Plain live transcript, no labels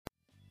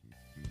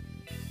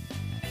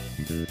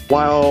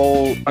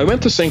While I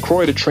went to St.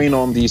 Croix to train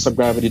on the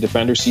Subgravity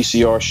Defender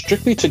CCR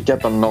strictly to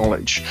get the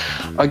knowledge.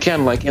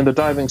 Again, like in the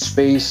diving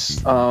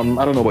space, I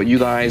don't know about you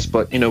guys,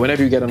 but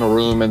whenever you get in a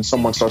room and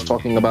someone starts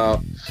talking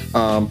about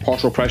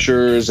partial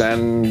pressures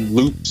and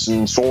loops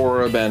and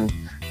sorb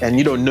and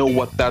you don't know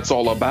what that's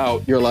all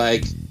about, you're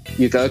like,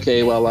 you go,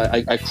 okay, well,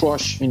 I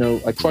crush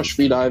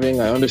free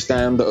diving. I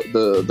understand the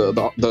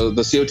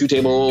CO2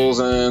 tables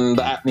and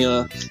the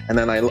apnea, and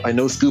then I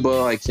know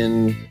scuba. I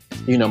can,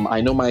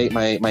 I know my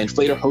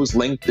inflator hose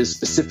length is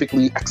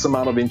specifically X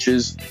amount of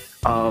inches,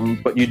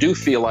 but you do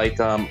feel like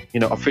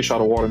a fish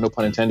out of water, no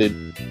pun intended.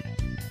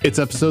 It's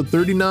episode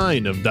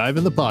 39 of Dive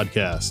in the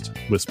Podcast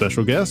with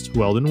special guest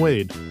Weldon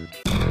Wade.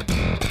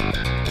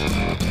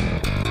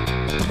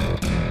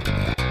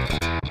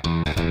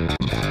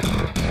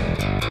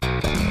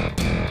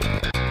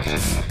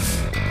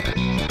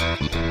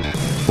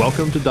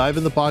 Welcome to Dive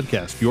in the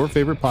Podcast, your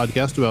favorite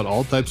podcast about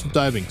all types of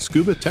diving,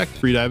 scuba, tech,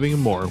 freediving,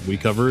 and more. We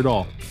cover it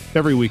all.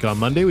 Every week on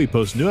Monday, we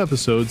post new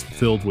episodes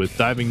filled with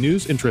diving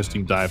news,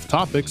 interesting dive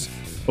topics,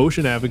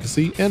 ocean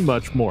advocacy, and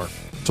much more.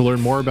 To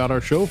learn more about our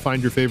show,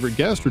 find your favorite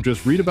guest, or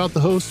just read about the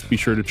hosts, be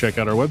sure to check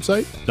out our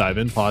website,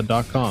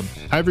 diveinpod.com.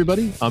 Hi,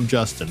 everybody. I'm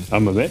Justin.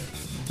 I'm Amit.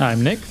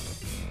 I'm Nick.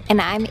 And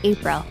I'm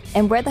April,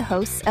 and we're the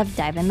hosts of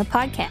Dive in the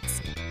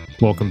Podcast.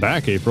 Welcome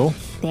back, April.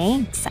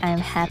 Thanks. I'm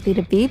happy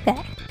to be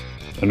back.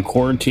 And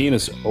quarantine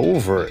is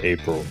over,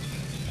 April.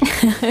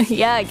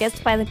 Yeah, I guess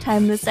by the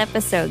time this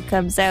episode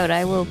comes out,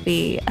 I will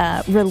be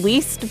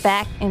released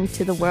back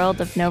into the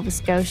world of Nova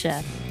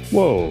Scotia.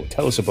 Whoa,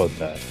 tell us about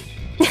that.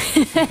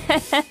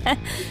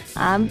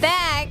 I'm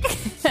back.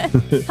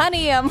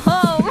 Honey, I'm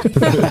home.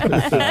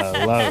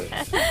 I love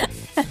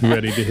it.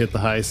 Ready to hit the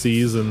high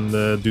seas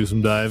and do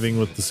some diving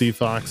with the sea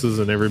foxes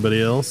and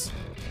everybody else?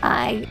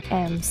 I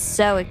am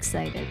so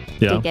excited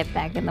to get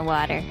back in the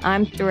water.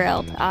 I'm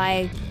thrilled.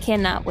 I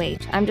cannot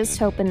wait. I'm just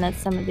hoping that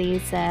some of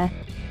these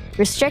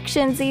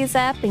restrictions ease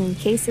up and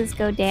cases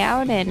go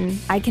down and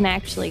I can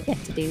actually get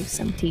to do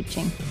some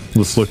teaching.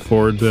 Let's look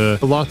forward to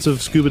lots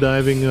of scuba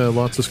diving,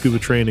 lots of scuba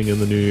training in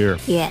the new year.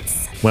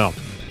 Yes. Well,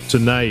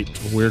 tonight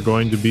we're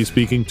going to be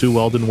speaking to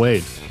Weldon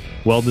Wade.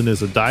 Weldon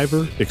is a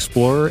diver,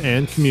 explorer,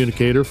 and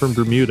communicator from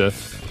Bermuda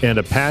and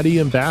a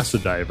PADI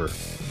ambassador diver.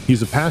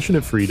 He's a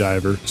passionate free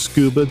diver,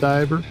 scuba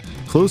diver,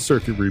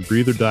 closed-circuit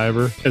rebreather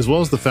diver, as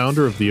well as the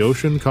founder of the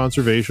ocean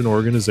conservation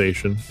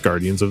organization,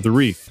 Guardians of the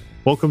Reef.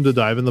 Welcome to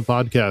Dive in the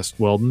Podcast,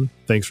 Weldon.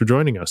 Thanks for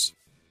joining us.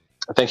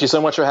 Thank you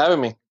so much for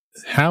having me.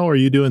 How are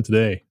you doing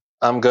today?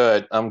 I'm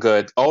good.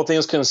 All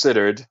things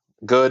considered,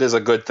 good is a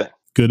good thing.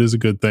 Good is a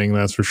good thing,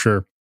 that's for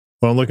sure.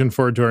 Well, I'm looking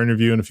forward to our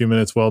interview in a few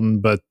minutes,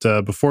 Weldon. But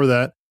before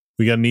that,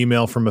 we got an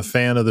email from a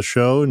fan of the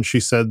show, and she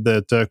said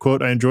that,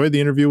 quote, I enjoyed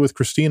the interview with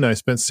Christina. I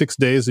spent 6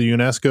 days at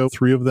UNESCO.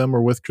 3 of them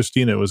were with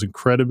Christina. It was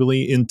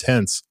incredibly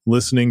intense.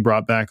 Listening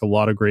brought back a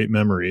lot of great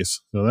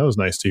memories. So that was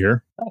nice to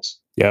hear. Nice.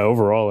 Yeah,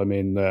 overall, I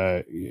mean,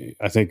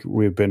 I think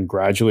we've been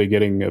gradually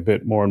getting a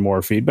bit more and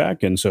more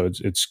feedback. And so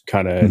it's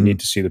kind of neat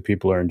to see that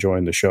people are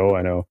enjoying the show.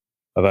 I know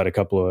I've had a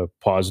couple of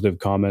positive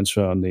comments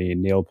on the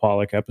Neil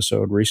Pollock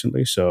episode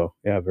recently. So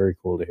yeah, very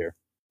cool to hear.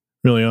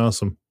 Really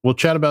awesome. We'll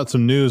chat about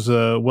some news.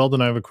 Weldon,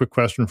 I have a quick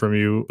question from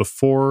you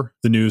before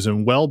the news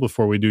and well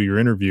before we do your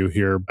interview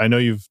here. I know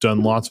you've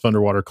done lots of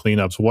underwater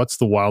cleanups. What's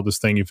the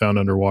wildest thing you found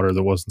underwater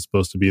that wasn't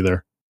supposed to be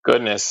there?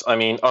 Goodness. I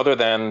mean, other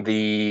than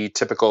the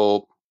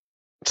typical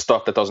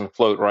stuff that doesn't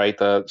float, right?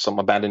 Some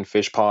abandoned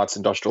fish pots,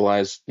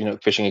 industrialized,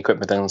 fishing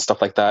equipment and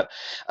stuff like that.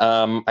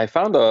 I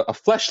found a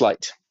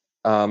fleshlight.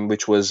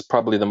 Which was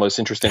probably the most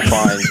interesting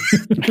find.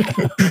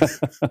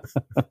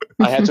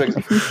 I had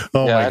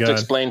to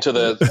explain to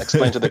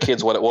the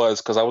kids what it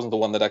was because I wasn't the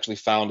one that actually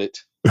found it.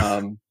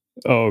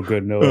 Oh,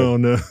 good no. Oh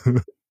no.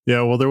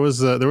 Yeah, well, there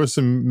was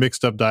some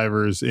mixed up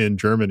divers in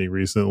Germany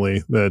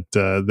recently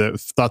that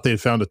thought they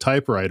had found a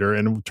typewriter,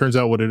 and it turns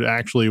out what it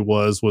actually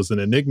was an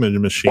Enigma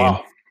machine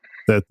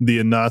that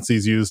the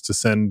Nazis used to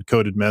send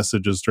coded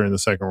messages during the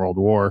Second World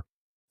War.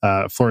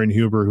 Florian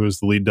Huber, who was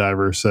the lead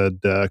diver, said,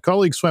 a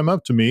colleague swam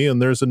up to me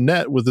and there's a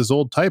net with this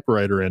old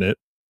typewriter in it.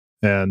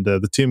 And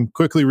the team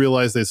quickly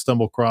realized they'd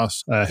stumbled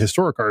across a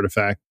historic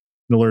artifact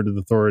and alerted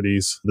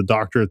authorities. The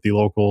doctor at the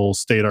local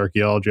state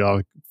archaeology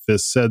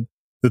office said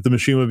that the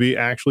machine would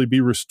actually be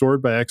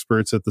restored by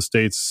experts at the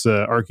state's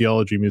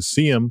archaeology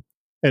museum.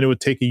 And it would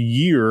take a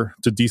year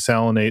to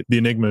desalinate the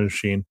Enigma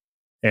machine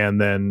and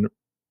then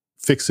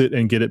fix it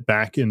and get it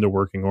back into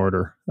working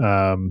order.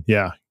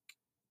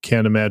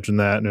 Can't imagine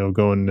that,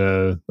 going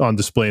on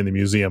display in the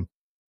museum.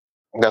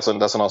 That's an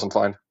awesome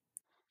find.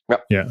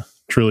 Yeah,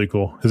 truly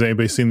cool. Has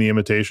anybody seen The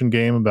Imitation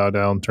Game about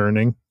Alan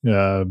Turing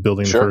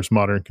building the first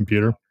modern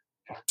computer?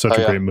 Such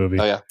a great movie.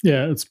 Oh,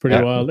 yeah, it's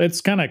pretty wild.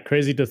 It's kind of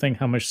crazy to think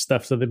how much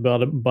stuff's at the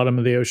bottom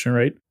of the ocean,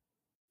 right?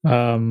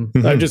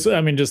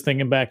 Just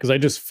thinking back, because I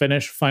just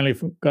finally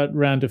got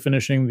around to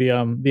finishing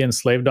the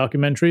Enslaved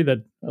documentary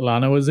that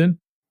Alana was in.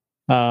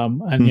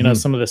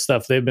 Some of the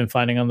stuff they've been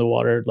finding on the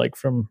water, like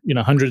from,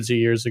 hundreds of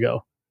years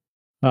ago.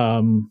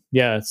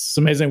 It's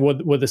amazing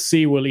what the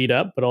sea will eat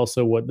up, but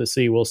also what the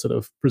sea will sort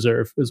of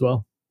preserve as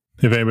well.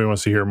 If anybody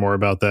wants to hear more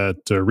about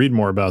that, read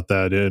more about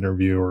that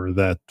interview or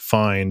that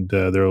find,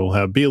 there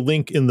will be a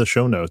link in the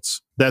show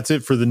notes. That's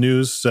it for the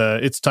news.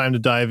 It's time to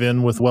dive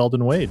in with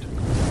Weldon Wade.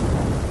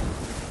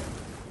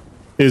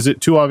 Is it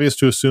too obvious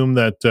to assume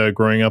that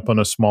growing up on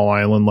a small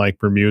island like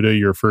Bermuda,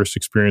 your first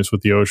experience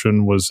with the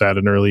ocean was at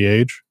an early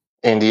age?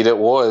 Indeed, it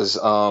was.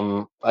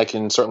 I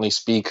can certainly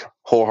speak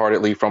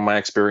wholeheartedly from my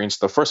experience.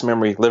 The first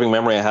living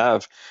memory I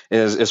have,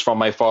 is from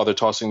my father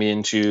tossing me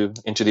into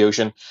the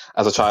ocean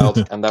as a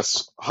child, and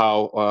that's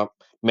how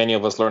many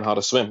of us learn how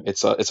to swim.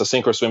 It's a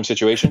sink or swim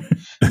situation,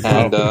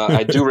 and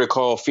I do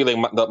recall feeling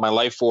my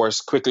life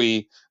force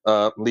quickly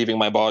leaving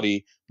my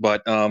body,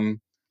 but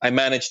I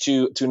managed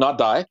to not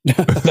die,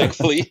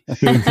 thankfully,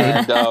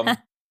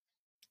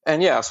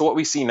 and yeah, so what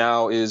we see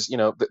now is,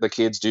 the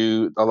kids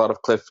do a lot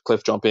of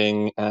cliff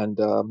jumping, and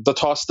the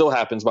toss still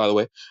happens, by the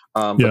way.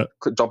 But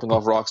jumping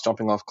off rocks,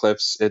 jumping off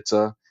cliffs, it's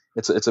a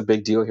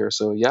big deal here.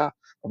 So yeah,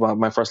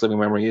 my first living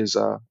memory is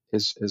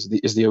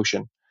the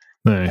ocean.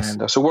 Nice.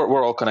 And so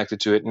we're all connected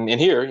to it. And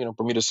here,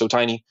 Bermuda's so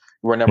tiny,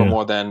 we're never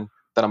more than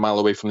a mile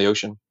away from the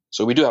ocean.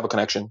 So we do have a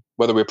connection,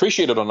 whether we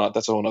appreciate it or not.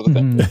 That's a whole other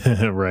thing.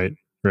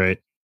 Right.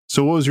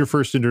 So what was your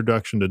first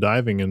introduction to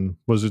diving, and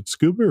was it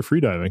scuba or free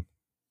diving?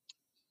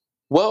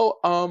 Well,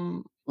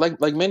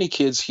 like many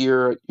kids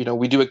here,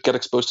 we do get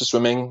exposed to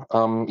swimming,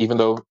 even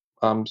though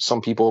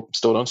some people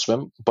still don't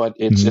swim. But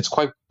it's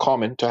quite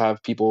common to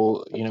have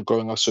people,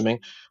 growing up swimming.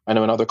 I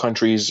know in other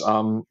countries,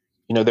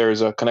 there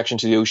is a connection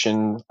to the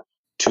ocean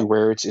to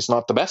where it's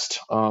not the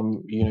best.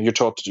 You're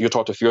taught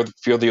to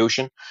fear the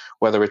ocean,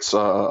 whether it's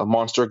a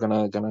monster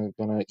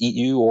gonna eat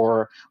you,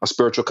 or a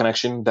spiritual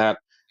connection that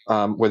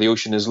where the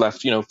ocean is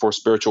left, for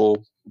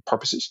spiritual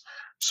purposes.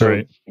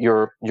 So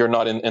you're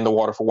not in the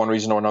water for one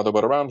reason or another,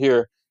 but around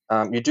here,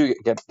 you do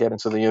get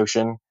into the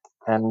ocean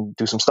and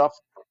do some stuff.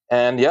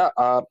 And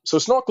so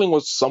snorkeling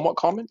was somewhat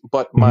common,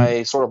 but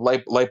my sort of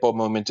light bulb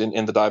moment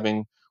in the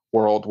diving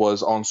world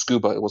was on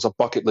scuba. It was a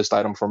bucket list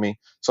item for me,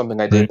 something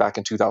I did back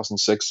in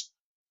 2006.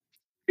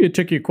 It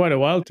took you quite a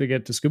while to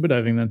get to scuba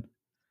diving then.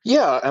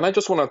 Yeah, and I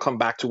just want to come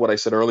back to what I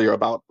said earlier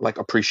about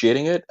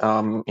appreciating it,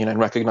 and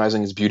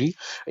recognizing its beauty.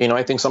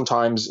 I think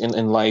sometimes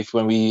in life,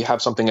 when we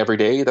have something every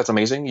day that's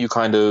amazing, you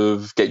kind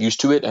of get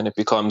used to it, and it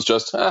becomes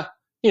just,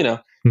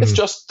 it's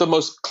just the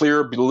most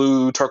clear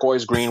blue,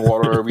 turquoise green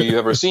water we've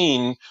ever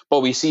seen.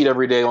 But we see it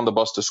every day on the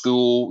bus to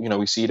school.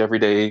 We see it every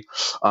day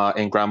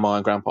in grandma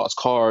and grandpa's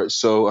car.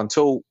 So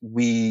until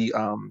we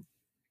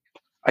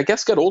I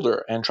guess get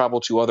older and travel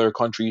to other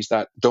countries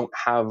that don't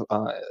have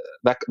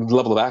that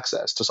level of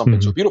access to something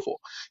so beautiful,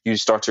 you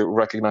start to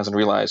recognize and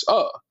realize,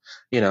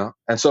 and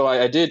so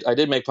I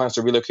did make plans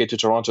to relocate to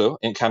Toronto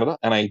in Canada,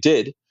 and I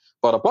did.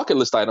 But a bucket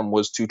list item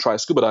was to try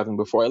scuba diving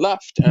before I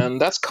left, and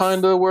that's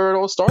kind of where it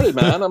all started,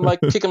 man. I'm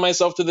kicking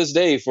myself to this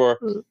day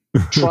for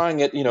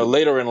trying it,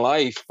 later in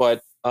life,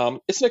 but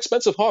it's an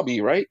expensive hobby,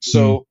 right?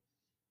 So.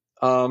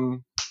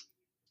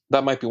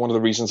 That might be one of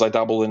the reasons I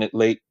dabbled in it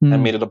late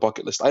and made it a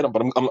bucket list item.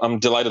 But I'm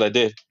delighted I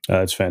did.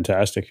 That's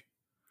fantastic.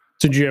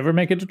 Did you ever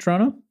make it to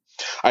Toronto?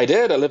 I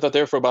did. I lived out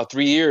there for about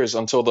 3 years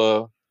until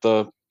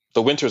the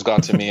winters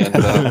got to me.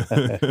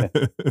 And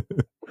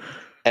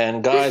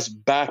and guys,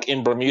 back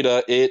in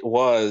Bermuda, it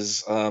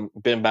was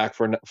been back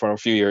for a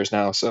few years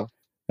now. So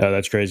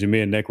that's crazy.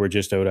 Me and Nick were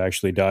just out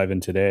actually diving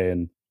today,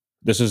 and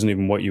this isn't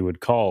even what you would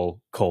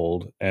call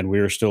cold. And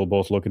we were still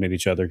both looking at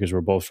each other because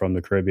we're both from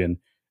the Caribbean,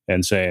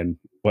 and saying,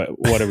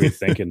 what are we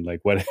thinking?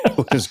 What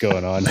is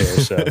going on here?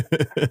 So,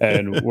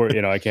 and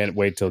we're, I can't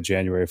wait till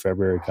January,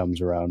 February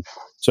comes around.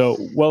 So,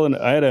 and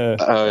I had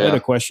a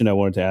question I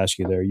wanted to ask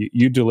you there.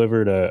 You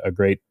delivered a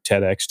great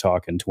TEDx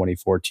talk in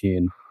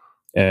 2014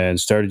 and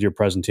started your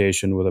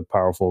presentation with a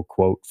powerful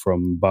quote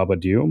from Baba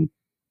Dioum.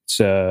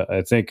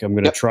 I think I'm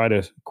going to try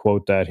to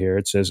quote that here.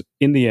 It says,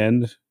 "In the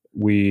end,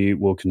 we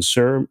will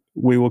conserve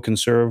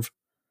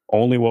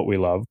only what we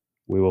love.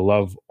 We will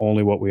love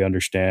only what we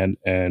understand,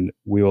 and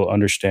we will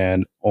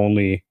understand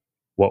only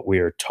what we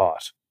are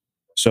taught."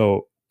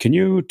 So can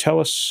you tell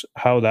us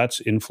how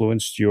that's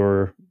influenced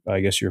your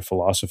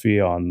philosophy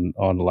on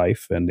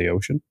life and the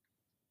ocean?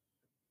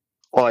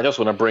 Well, I just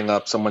want to bring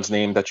up someone's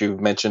name that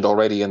you've mentioned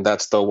already, and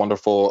that's the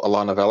wonderful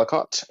Alana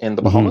Vellacott in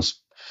the Bahamas.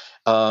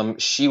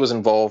 She was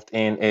involved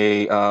in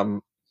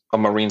a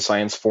marine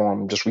science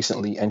forum just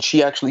recently, and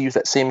she actually used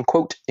that same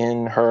quote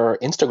in her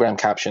Instagram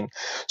caption.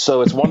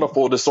 So it's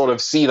wonderful to sort of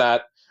see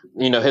that,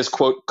 his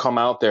quote come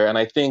out there. And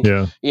I think,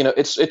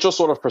 it just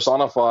sort of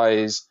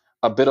personifies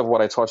a bit of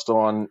what I touched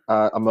on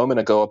a moment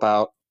ago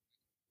about,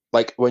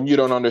 when you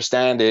don't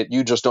understand it,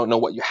 you just don't know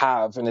what you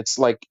have. And it's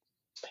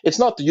it's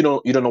not that you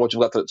don't know what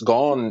you've got that's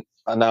gone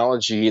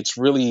analogy. It's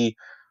really,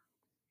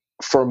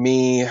 for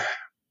me,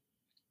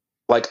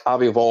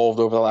 I've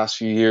evolved over the last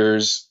few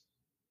years,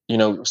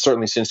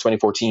 certainly since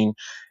 2014,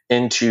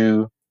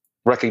 into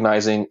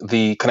recognizing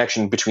the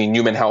connection between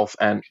human health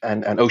and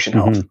ocean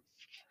health.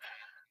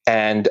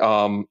 And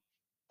and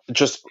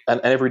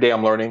every day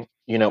I'm learning.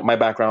 My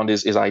background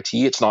is IT.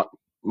 It's not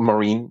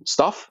marine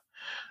stuff.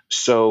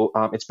 So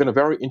it's been a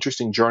very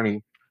interesting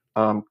journey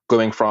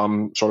going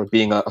from sort of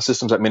being a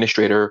systems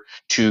administrator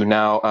to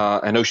now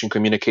an ocean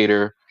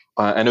communicator,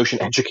 an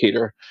ocean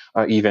educator,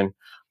 even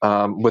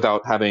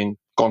without having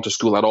gone to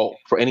school at all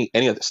for any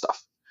of this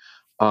stuff.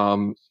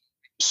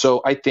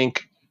 So I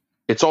think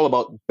it's all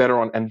about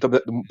better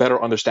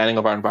understanding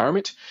of our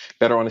environment,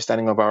 better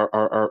understanding of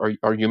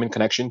our human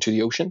connection to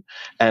the ocean,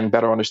 and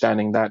better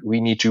understanding that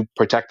we need to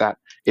protect that.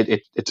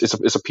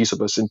 It's a piece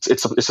of us. It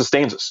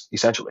sustains us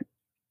essentially.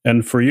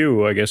 And for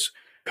you, I guess,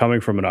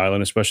 coming from an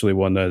island, especially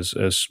one as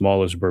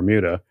small as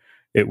Bermuda,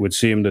 it would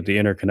seem that the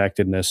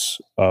interconnectedness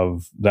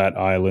of that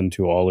island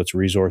to all its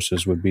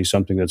resources would be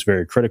something that's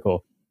very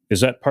critical.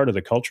 Is that part of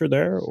the culture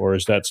there, or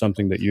is that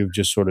something that you've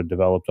just sort of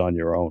developed on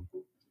your own?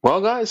 Well,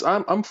 guys,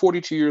 I'm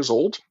 42 years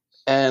old,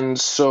 and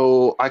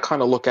so I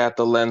kind of look at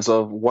the lens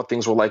of what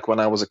things were like when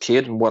I was a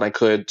kid and what I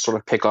could sort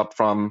of pick up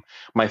from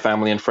my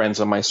family and friends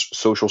and my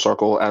social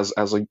circle as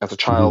a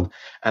child,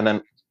 and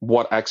then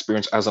what I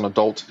experienced as an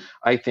adult.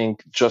 I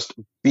think just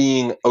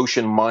being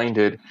ocean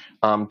minded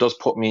does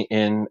put me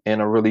in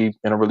a really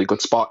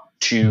good spot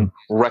to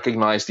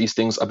recognize these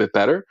things a bit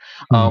better.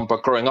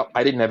 But growing up,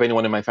 I didn't have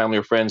anyone in my family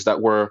or friends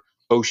that were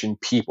ocean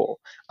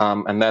people,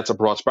 and that's a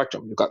broad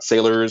spectrum. You've got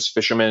sailors,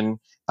 fishermen,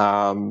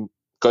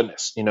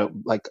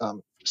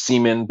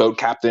 seamen, boat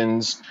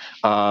captains,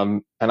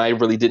 and I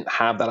really didn't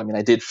have that. I mean,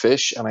 I did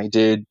fish and I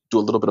did do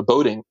a little bit of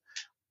boating,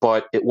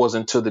 but it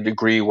wasn't to the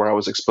degree where I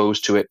was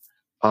exposed to it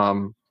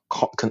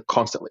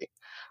constantly.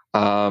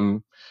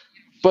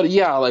 But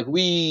yeah, like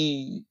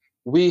we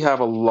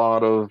have a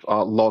lot of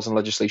laws and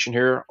legislation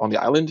here on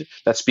the island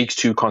that speaks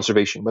to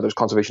conservation, whether it's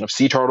conservation of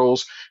sea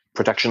turtles,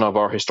 protection of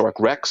our historic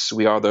wrecks.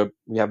 We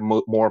have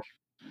more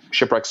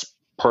shipwrecks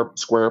per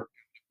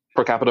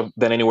capita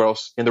than anywhere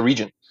else in the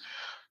region.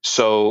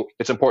 So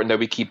it's important that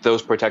we keep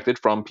those protected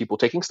from people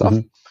taking stuff.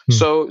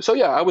 So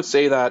yeah, I would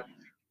say that,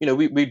 you know,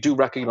 we do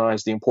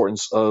recognize the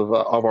importance of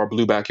our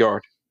blue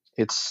backyard.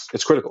 It's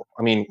critical.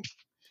 I mean,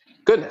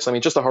 goodness, I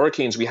mean, just the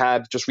hurricanes we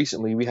had just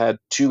recently, we had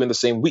 2 in the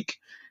same week,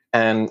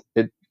 and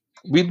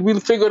we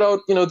figured out,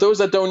 you know, those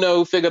that don't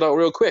know figured out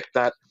real quick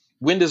that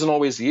wind isn't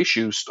always the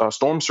issue.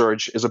 Storm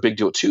surge is a big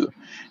deal too,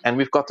 and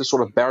we've got this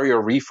sort of barrier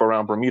reef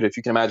around Bermuda. If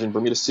you can imagine,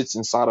 Bermuda sits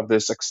inside of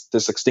this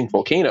extinct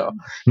volcano,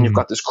 and you've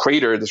got this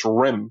crater, this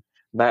rim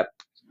that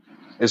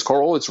is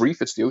coral, it's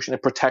reef, it's the ocean.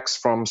 It protects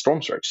from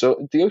storm surge.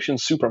 So the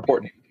ocean's super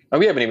important, and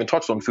we haven't even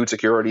touched on food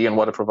security and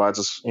what it provides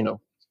us, you know,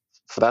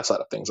 for that side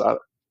of things either.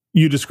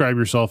 You describe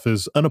yourself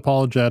as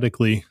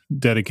unapologetically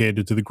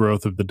dedicated to the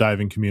growth of the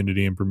diving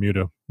community in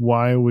Bermuda.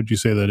 Why would you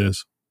say that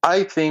is?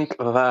 I think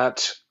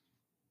that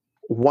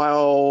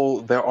while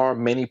there are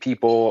many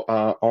people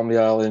on the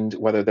island,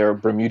 whether they're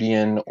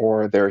Bermudian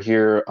or they're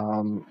here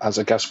as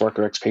a guest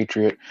worker,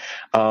 expatriate,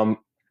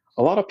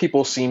 a lot of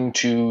people seem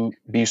to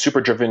be super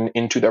driven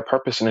into their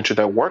purpose and into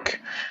their work,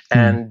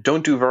 and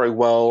don't do very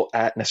well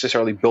at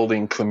necessarily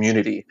building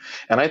community.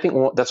 And I think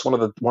that's one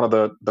of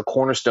the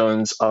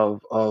cornerstones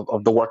of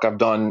the work I've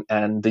done,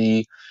 and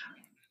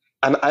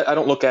I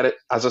don't look at it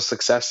as a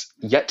success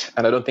yet,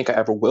 and I don't think I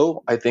ever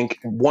will. I think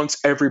once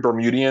every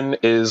Bermudian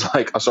is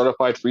like a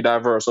certified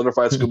freediver or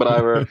certified scuba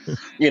diver,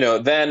 you know,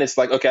 then it's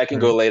like, okay, I can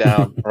go lay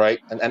down, right?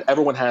 And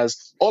everyone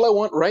has, all I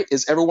want, right,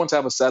 is everyone to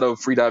have a set of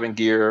freediving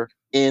gear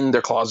in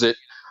their closet,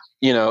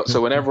 you know,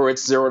 so whenever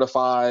it's 0 to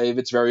 5,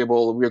 it's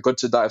variable, we're good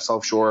to dive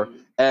South Shore,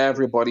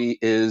 everybody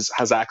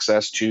has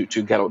access to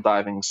get out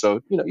diving.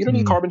 So, you know, you don't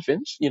need carbon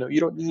fins, you know, you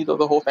don't need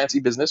the whole fancy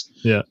business.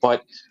 Yeah.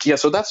 But yeah,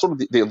 so that's sort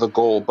of the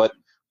goal. But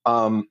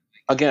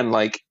again,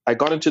 like I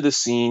got into the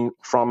scene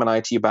from an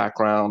IT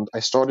background. I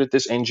started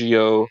this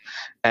NGO,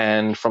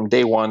 and from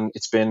day one,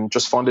 it's been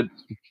just funded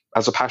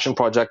as a passion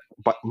project,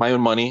 but my own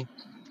money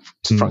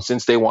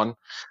since day one.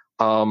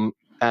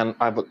 And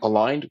I've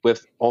aligned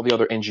with all the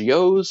other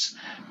NGOs,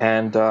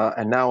 and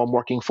now I'm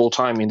working full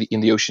time in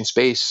the ocean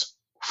space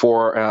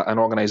for an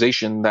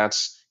organization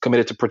that's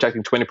committed to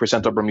protecting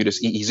 20% of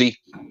Bermuda's EEZ.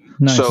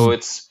 Nice. So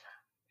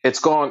it's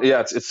gone.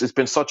 Yeah, it's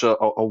been such a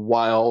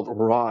wild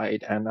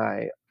ride, and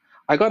I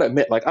gotta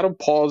admit, like I don't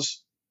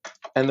pause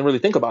and really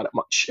think about it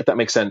much, if that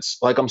makes sense.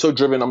 Like I'm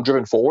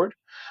driven forward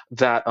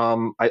that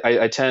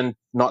I tend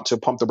not to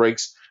pump the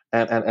brakes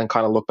and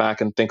kind of look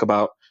back and think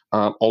about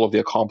all of the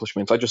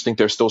accomplishments. I just think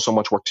there's still so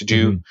much work to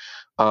do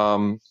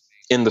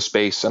in the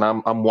space, and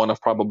I'm one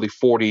of probably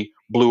 40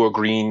 blue or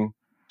green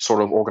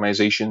sort of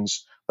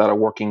organizations that are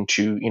working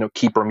to, you know,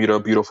 keep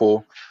Bermuda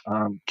beautiful,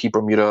 keep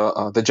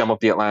Bermuda the gem of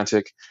the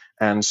Atlantic.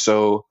 And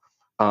so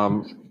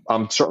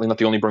I'm certainly not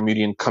the only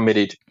Bermudian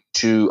committed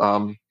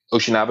to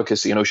ocean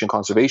advocacy and ocean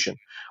conservation,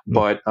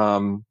 but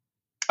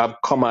I've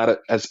come at it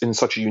as in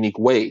such a unique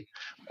way,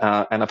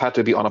 and I've had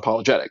to be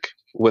unapologetic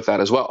with that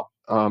as well.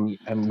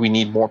 And we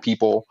need more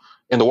people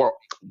in the world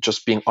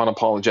just being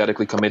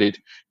unapologetically committed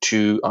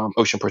to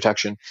ocean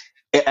protection.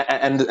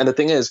 And the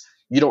thing is,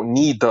 you don't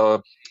need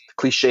the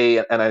cliche,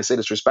 and I say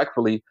this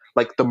respectfully,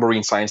 like the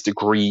marine science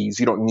degrees.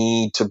 You don't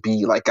need to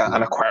be like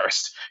an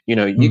aquarist. You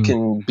know, you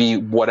can be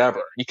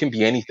whatever. You can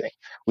be anything.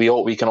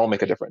 We can all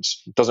make a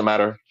difference. It doesn't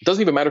matter. It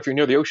doesn't even matter if you're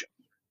near the ocean.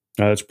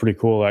 That's pretty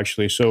cool,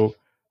 actually. So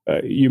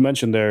you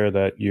mentioned there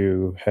that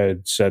you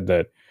had said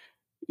that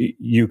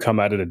you come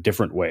at it a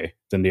different way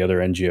than the other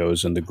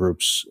NGOs and the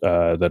groups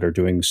that are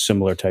doing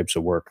similar types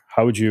of work.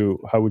 How would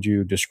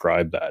you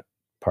describe that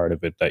part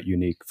of it, that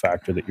unique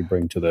factor that you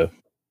bring to the?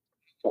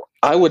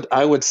 I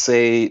would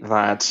say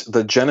that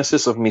the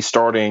genesis of me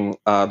starting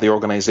the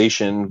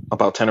organization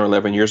about 10 or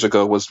 11 years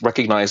ago was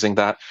recognizing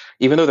that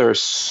even though there are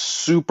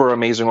super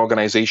amazing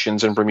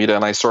organizations in Bermuda,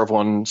 and I serve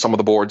on some of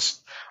the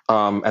boards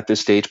at this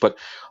stage, but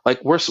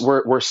like we're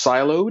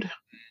siloed,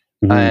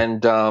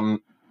 and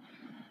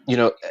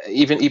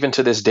even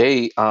to this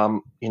day,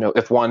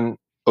 if one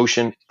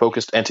ocean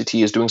focused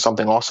entity is doing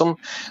something awesome,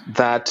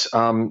 that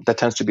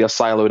tends to be a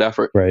siloed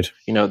effort. Right.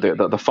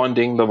 The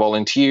funding, the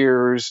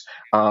volunteers,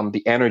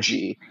 the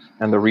energy,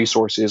 and the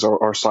resources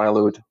are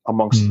siloed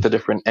amongst the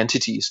different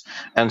entities.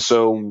 And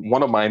so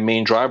one of my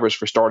main drivers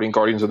for starting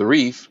Guardians of the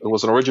Reef, it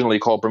was originally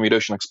called Bermuda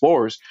Ocean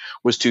Explorers,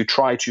 was to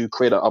try to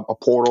create a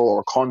portal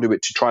or a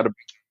conduit to try to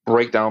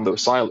break down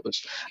those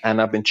silos.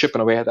 And I've been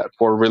chipping away at that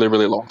for a really,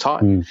 really long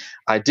time.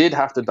 I did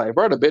have to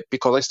divert a bit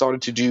because I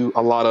started to do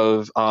a lot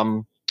of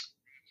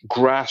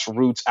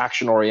grassroots,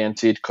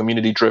 action-oriented,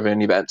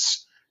 community-driven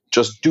events,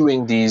 just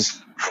doing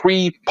these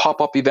free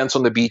pop-up events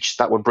on the beach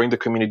that would bring the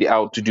community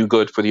out to do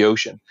good for the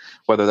ocean,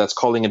 whether that's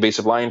culling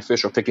invasive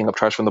lionfish or picking up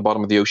trash from the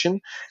bottom of the ocean.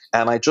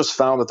 And I just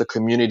found that the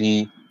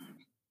community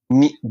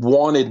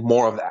wanted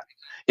more of that.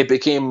 It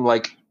became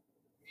like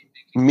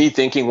me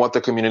thinking what the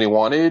community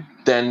wanted,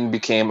 then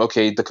became,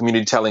 okay, the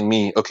community telling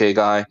me, okay,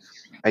 Guy,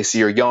 I see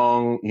you're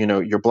young,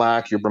 you're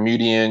Black, you're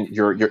Bermudian,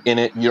 you're in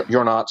it,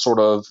 you're not sort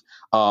of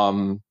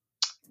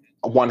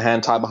one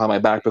hand tied behind my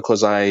back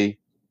because I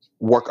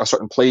work a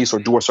certain place or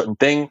do a certain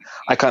thing.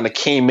 I kind of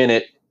came in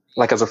it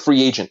like as a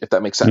free agent, if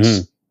that makes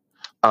sense.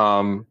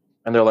 And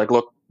they're like,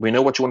 look, we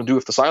know what you want to do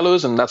with the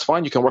silos, and that's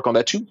fine. You can work on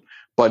that too.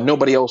 But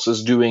nobody else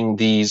is doing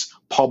these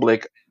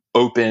public,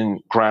 open,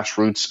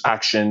 grassroots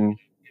action,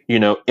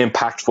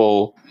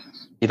 impactful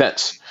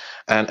events.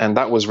 And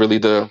that was really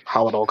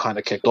how it all kind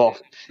of kicked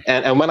off.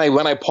 And when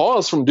I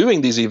pause from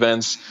doing these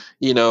events,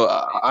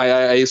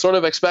 I sort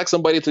of expect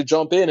somebody to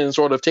jump in and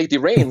sort of take the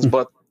reins,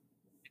 but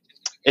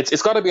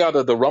it's got to be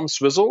either the rum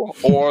swizzle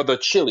or the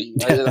chili.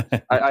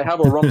 I have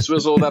a rum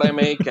swizzle that I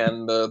make,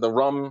 and the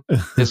rum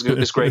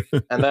is great.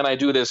 And then I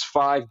do this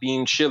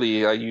 5-bean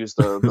chili. I use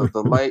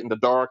the light and the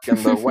dark and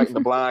the white and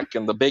the black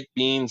and the baked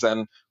beans.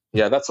 And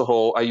yeah, that's a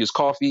whole. I use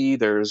coffee.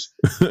 There's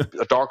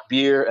a dark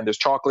beer and there's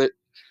chocolate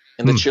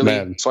in the chili.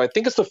 Man, so I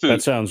think it's the food.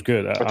 That sounds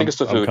good. I think it's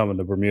the food. I'm coming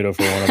to Bermuda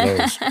for one of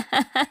those.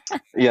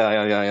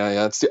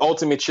 Yeah. It's the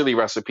ultimate chili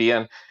recipe.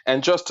 And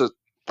just to,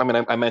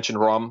 I mentioned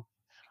rum.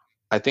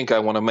 I think I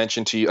want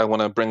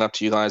to bring up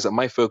to you guys that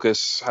my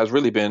focus has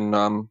really been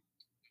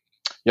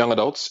young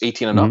adults,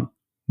 18 and up.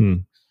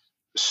 And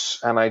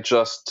I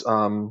just,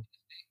 to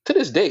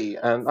this day,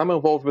 and I'm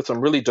involved with some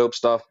really dope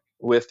stuff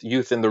with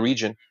youth in the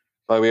region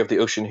by way of the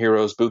Ocean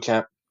Heroes Boot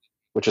Camp,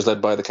 which is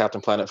led by the Captain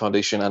Planet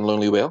Foundation and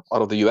Lonely Whale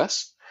out of the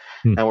US.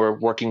 And we're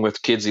working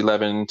with kids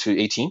 11 to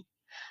 18.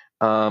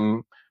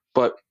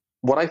 But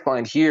what I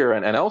find here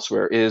and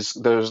elsewhere is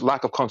there's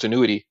lack of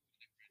continuity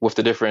with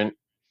the different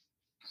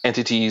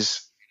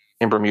entities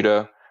in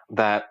Bermuda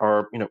that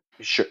are,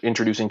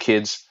 introducing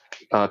kids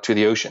to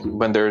the ocean.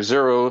 When they're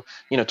 0,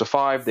 to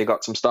 5, they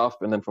got some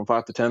stuff, and then from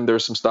 5 to 10,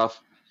 there's some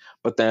stuff.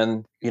 But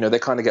then, they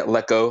kind of get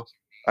let go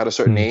at a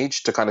certain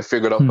age to kind of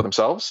figure it out for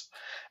themselves.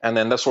 And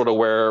then that's sort of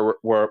where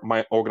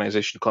my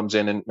organization comes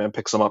in and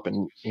picks them up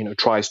and,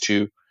 tries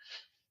to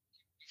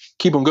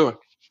keep them going.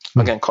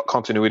 Again,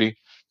 continuity.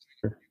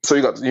 So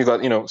you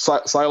got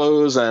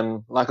silos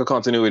and lack of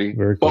continuity.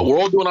 Cool. But we're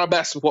all doing our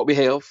best with what we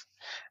have,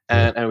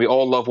 and we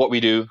all love what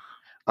we do.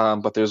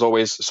 But there's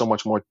always so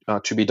much more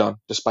to be done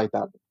despite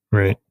that.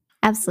 Right.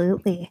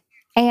 Absolutely.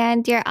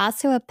 And you're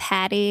also a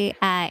PADI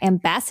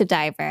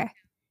ambassador.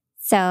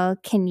 So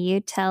can you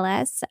tell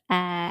us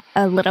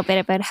a little bit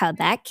about how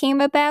that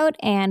came about,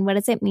 and what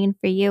does it mean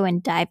for you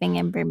in diving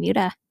in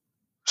Bermuda?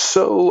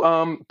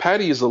 So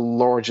PADI is the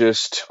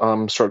largest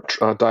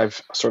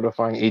dive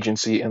certifying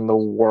agency in the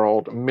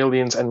world.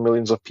 Millions and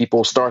millions of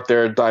people start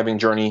their diving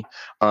journey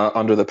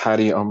under the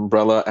PADI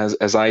umbrella,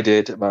 as I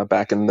did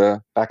back in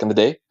the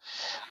day.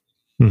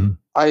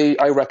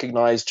 I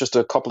recognized just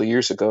a couple of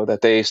years ago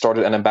that they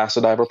started an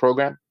ambassador diver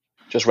program,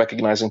 just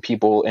recognizing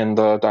people in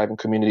the diving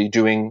community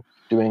doing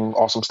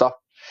awesome stuff.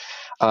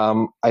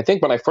 I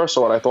think when I first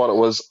saw it, I thought it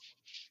was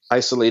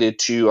isolated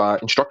to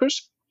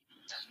instructors.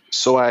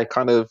 So I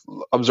kind of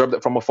observed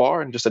it from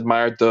afar and just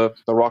admired the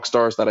rock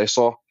stars that I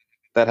saw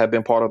that had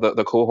been part of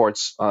the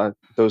cohorts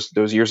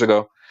those years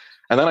ago.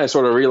 And then I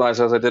sort of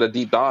realized as I did a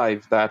deep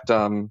dive that,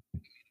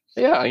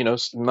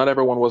 not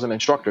everyone was an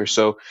instructor.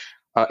 So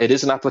it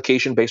is an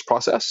application-based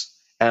process.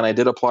 And I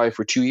did apply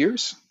for 2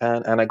 years,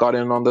 and I got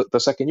in on the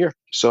second year.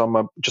 So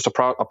I'm just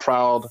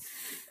proud,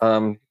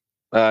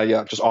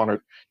 just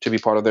honored to be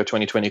part of their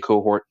 2020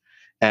 cohort.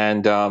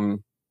 And,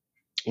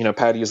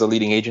 PADI is a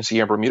leading agency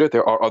in Bermuda.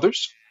 There are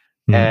others.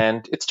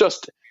 And it's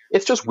just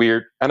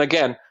weird. And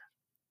again,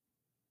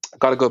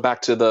 got to go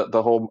back to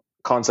the whole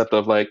concept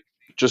of like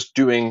just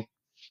doing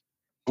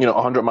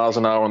 100 miles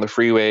an hour on the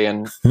freeway,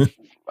 and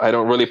I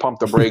don't really pump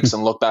the brakes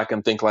and look back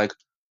and think like,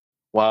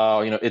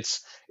 wow,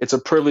 it's a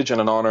privilege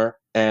and an honor,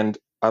 and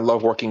I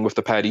love working with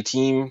the PADI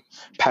team.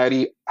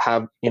 PADI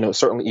have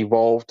certainly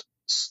evolved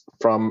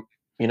from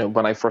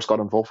when I first got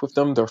involved with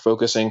them. They're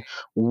focusing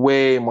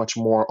way much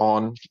more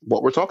on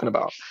what we're talking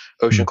about: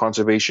 ocean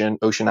conservation,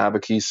 ocean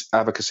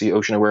advocacy,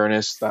 ocean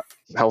awareness, that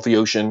healthy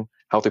ocean,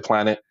 healthy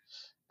planet,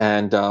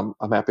 and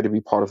I'm happy to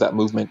be part of that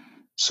movement.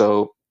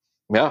 So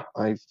yeah,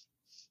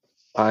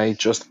 I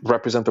just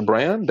represent the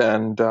brand,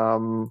 and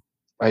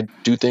I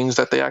do things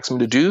that they ask me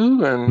to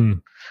do,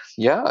 and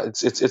yeah,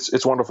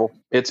 it's wonderful.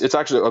 It's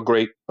actually a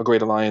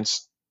great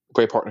alliance,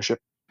 great partnership.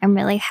 I'm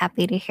really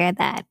happy to hear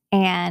that.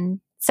 And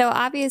so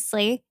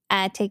obviously,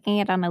 taking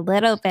it on a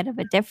little bit of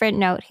a different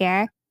note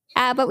here,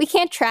 but we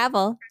can't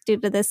travel due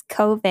to this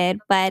COVID.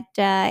 But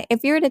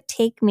if you were to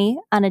take me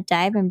on a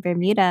dive in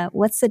Bermuda,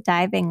 what's the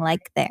diving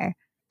like there?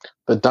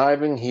 The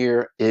diving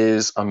here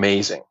is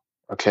amazing.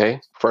 Okay,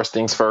 first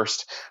things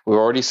first. We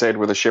already said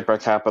we're the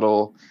shipwreck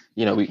capital.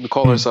 We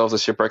call ourselves the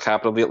shipwreck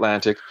capital of the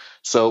Atlantic.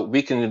 So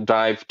we can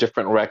dive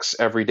different wrecks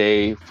every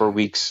day for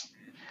weeks.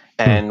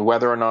 And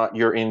whether or not if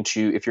you're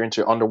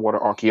into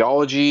underwater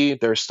archaeology,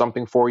 there's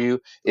something for you.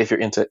 If you're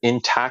into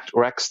intact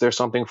wrecks, there's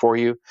something for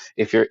you.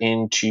 If you're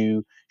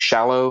into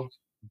shallow,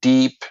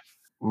 deep,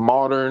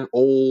 modern,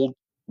 old,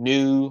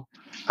 new,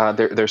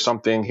 there's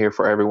something here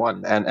for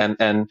everyone.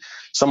 And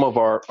some of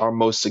our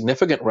most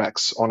significant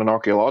wrecks on an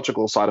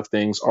archaeological side of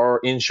things are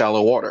in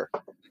shallow water.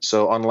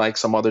 So unlike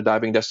some other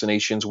diving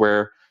destinations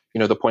where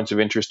the points of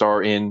interest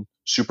are in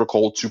super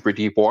cold, super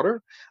deep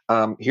water,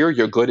 here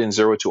you're good in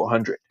 0 to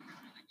 100.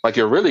 Like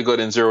you're really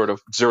good in 0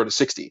 to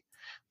 60,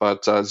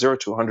 but 0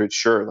 to 100,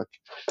 sure, like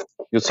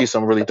you'll see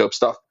some really dope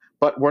stuff.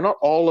 But we're not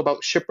all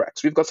about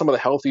shipwrecks. We've got some of the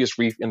healthiest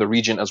reef in the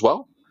region as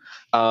well.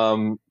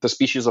 The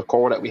species of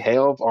coral that we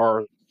have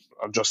are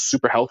just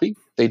super healthy.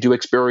 They do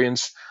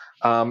experience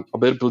a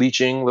bit of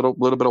bleaching, little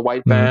bit of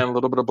white band, a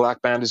little bit of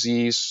black band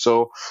disease.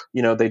 So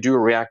they do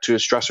react to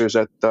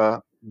stressors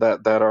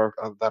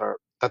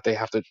that they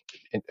have to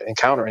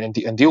encounter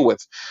and deal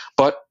with.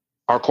 But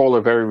our coral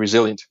are very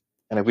resilient.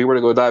 And if we were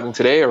to go diving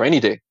today or any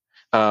day,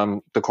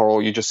 the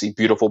coral, you just see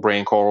beautiful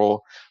brain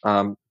coral,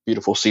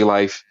 beautiful sea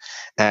life,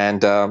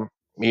 and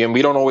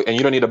we don't always, and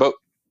you don't need a boat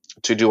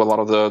to do a lot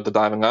of the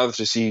diving either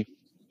to see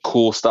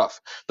cool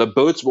stuff. The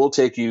boats will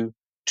take you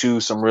to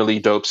some really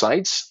dope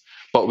sites,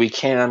 but we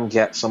can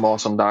get some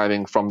awesome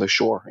diving from the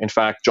shore. In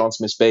fact, John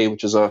Smith's Bay,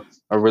 which is a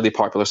really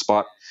popular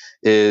spot,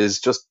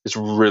 it's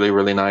really,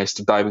 really nice.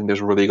 The diving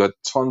there's really good,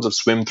 tons of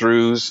swim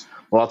throughs,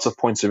 lots of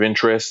points of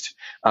interest,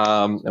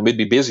 and we'd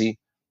be busy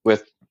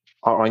with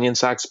our onion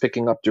sacks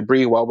picking up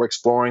debris while we're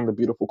exploring the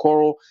beautiful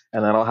coral,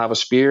 and then I'll have a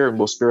spear and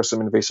we'll spear some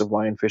invasive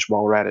lionfish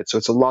while we're at it. So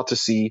it's a lot to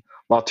see,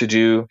 a lot to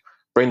do.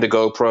 Bring the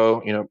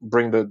GoPro,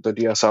 bring the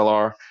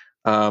DSLR.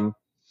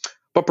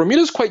 But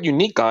Bermuda's quite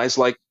unique, guys.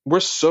 Like, we're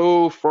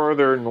so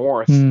further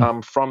north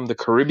from the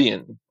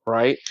Caribbean,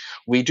 right?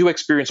 We do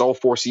experience all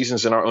 4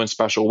 seasons in our own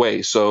special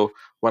way. So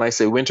when I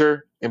say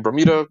winter in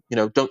Bermuda,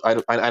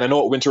 I know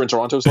what winter in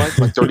Toronto is like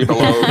 30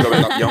 below,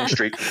 going up Yonge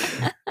Street.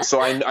 So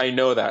I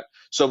know that.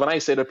 So when I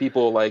say to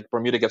people like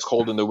Bermuda gets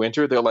cold in the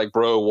winter, they're like,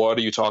 bro, what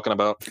are you talking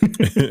about?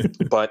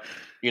 But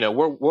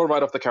we're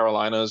right off the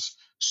Carolinas.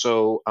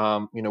 So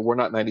we're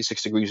not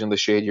 96 degrees in the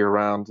shade year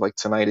round. Like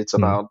tonight, it's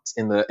about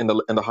in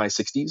the high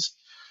 60s.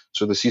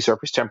 So the sea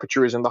surface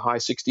temperature is in the high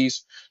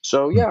 60s.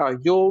 So yeah,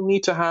 you'll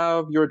need to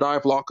have your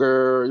dive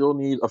locker. You'll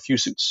need a few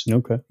suits.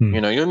 Okay.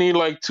 You'll need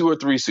like 2 or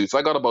 3 suits.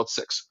 I got about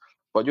 6,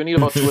 but you'll need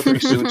about 2 or 3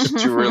 suits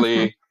to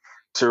really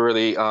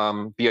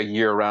be a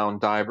year-round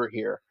diver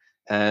here.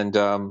 And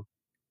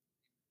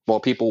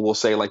while people will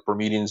say like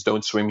Bermudians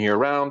don't swim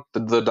year-round,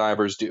 the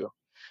divers do.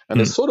 And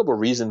there's sort of a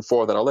reason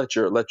for that. I'll let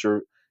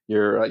your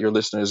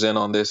listeners in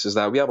on this. Is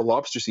that we have a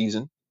lobster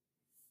season.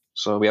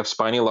 So we have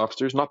spiny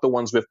lobsters, not the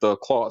ones with the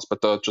claws, but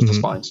just the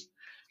spines.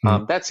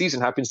 That season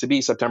happens to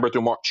be September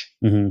through March.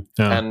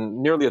 And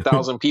nearly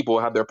 1,000 people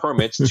have their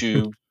permits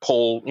to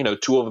pull,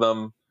 2 of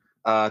them,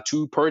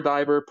 2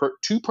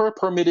 per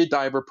permitted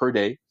diver per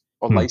day,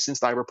 or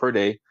licensed diver per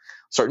day.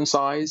 Certain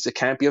size. It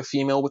can't be a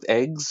female with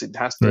eggs. It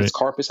has to, its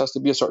carpus has to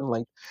be a certain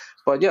length.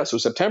 But yeah, so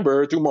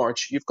September through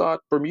March, you've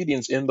got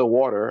Bermudians in the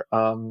water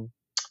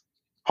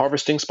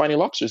harvesting spiny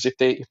lobsters if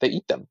they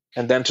eat them.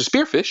 And then to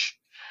spearfish,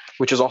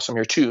 which is awesome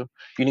here too,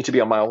 you need to be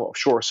a mile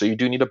offshore. So you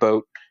do need a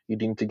boat. You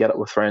do need to get it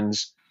with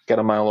friends, get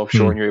a mile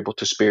offshore, and you're able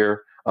to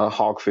spear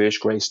hogfish,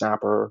 gray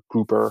snapper,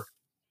 grouper.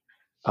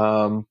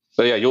 But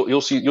yeah,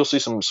 you'll see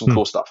some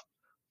cool stuff.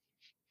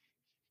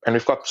 And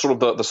we've got sort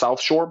of the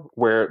South Shore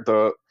where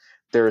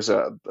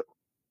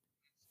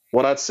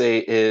what I'd say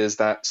is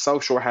that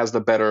South Shore has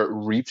the better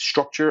reef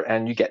structure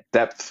and you get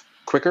depth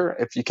quicker.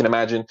 If you can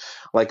imagine,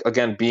 like,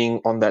 again,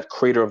 being on that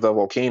crater of the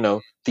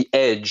volcano, the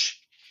edge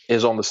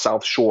is on the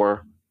South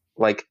Shore,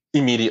 like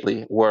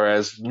immediately,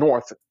 whereas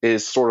north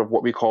is sort of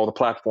what we call the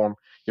platform.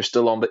 You're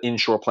still on the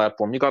inshore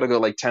platform. You got to go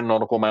like 10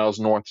 nautical miles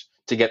north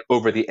to get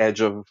over the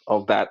edge of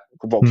that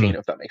volcano,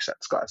 if that makes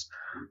sense, guys.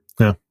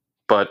 Yeah.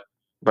 But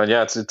But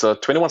yeah, it's a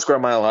 21 square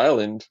mile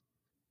island.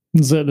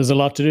 There's a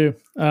lot to do.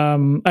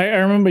 I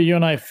remember you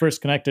and I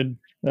first connected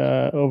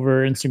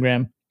over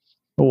Instagram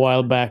a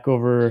while back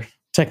over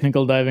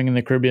technical diving in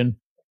the Caribbean.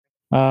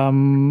 You're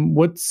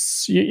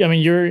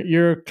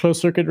a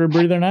closed circuit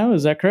rebreather now,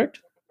 is that correct?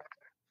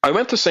 I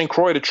went to St.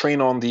 Croix to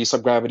train on the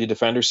Subgravity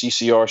Defender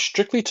CCR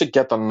strictly to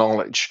get the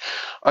knowledge.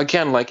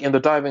 Again, like in the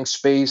diving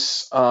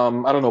space, I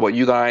don't know about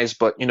you guys,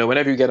 but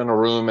whenever you get in a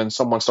room and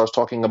someone starts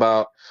talking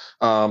about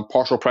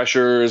partial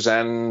pressures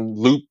and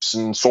loops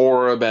and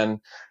sorb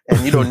and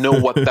you don't know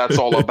what that's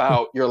all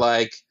about, you're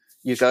like,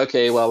 you go,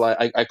 okay, well,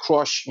 I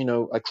crush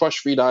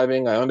free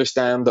diving. I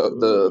understand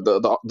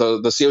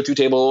the CO2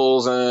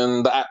 tables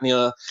and the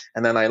apnea,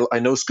 and then I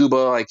know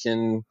scuba. I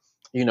can.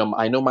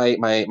 I know my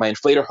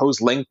inflator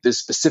hose length is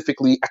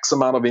specifically X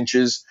amount of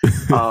inches,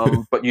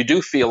 but you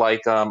do feel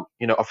like, a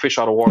fish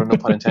out of water, no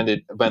pun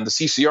intended, when the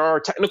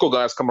CCR technical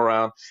guys come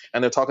around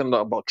and they're talking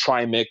about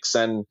trimix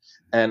and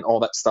all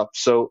that stuff.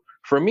 So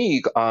for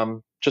me,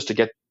 just to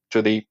get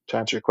to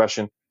answer your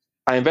question,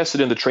 I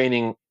invested in the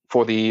training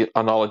for the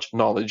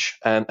knowledge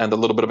and the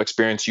little bit of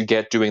experience you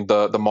get doing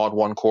the Mod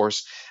 1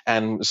 course.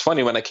 And it's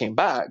funny, when I came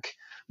back,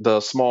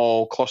 the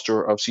small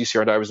cluster of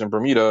CCR divers in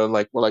Bermuda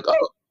were like,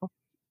 oh,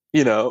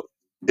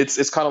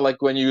 it's kind of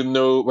like when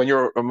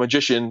you're a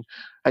magician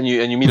and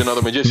you meet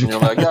another magician,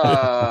 you're like,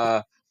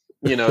 the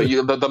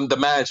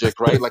magic,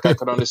 right? Like I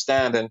could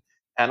understand, and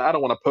I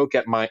don't want to poke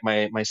at my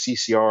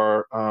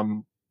CCR,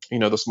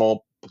 the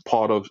small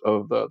part of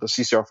the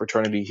CCR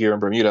fraternity here in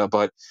Bermuda,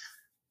 but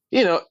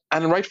and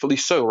rightfully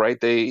so, right?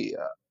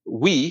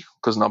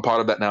 Because I'm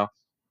part of that now,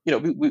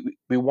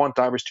 we want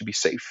divers to be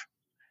safe,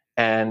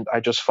 and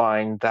I just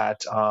find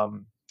that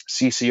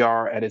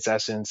CCR at its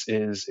essence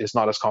is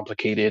not as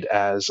complicated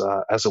as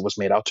it was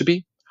made out to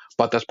be,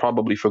 but that's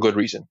probably for good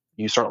reason.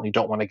 You certainly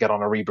don't want to get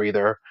on a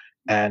rebreather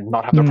and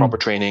not have the proper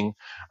training,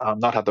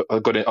 not have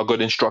a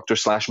good instructor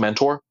 /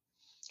 mentor.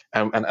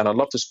 And I'd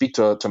love to speak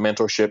to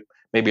mentorship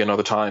maybe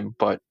another time,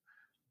 but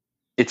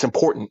it's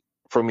important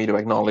for me to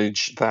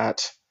acknowledge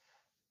that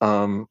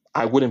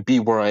I wouldn't be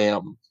where I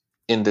am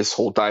in this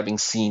whole diving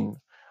scene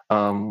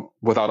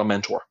without a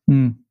mentor.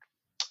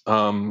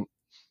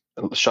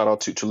 Shout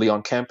out to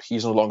Leon Kemp.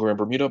 He's no longer in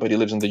Bermuda, but he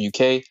lives in the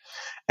UK,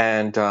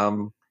 and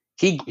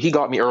he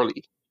got me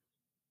early.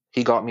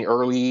 He got me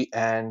early,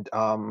 and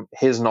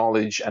his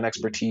knowledge and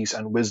expertise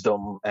and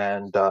wisdom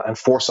and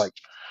foresight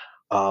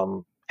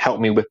helped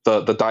me with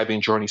the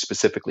diving journey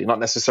specifically. Not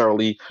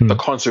necessarily the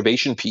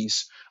conservation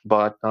piece,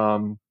 but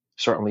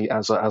certainly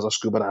as a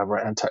scuba diver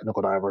and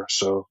technical diver.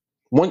 So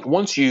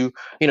once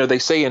they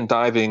say in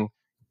diving,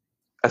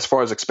 as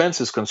far as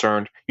expense is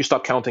concerned, you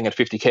stop counting at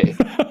 50K.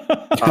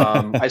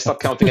 I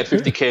stopped counting at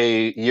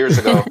 50K years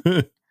ago.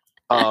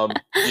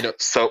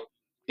 So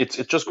it's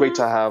just great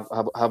to have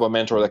a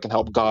mentor that can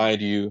help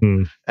guide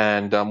you.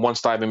 And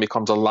once diving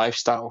becomes a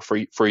lifestyle for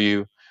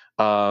you,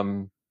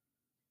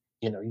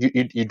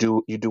 you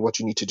do what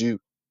you need to do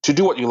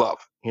what you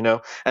love.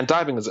 And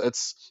diving I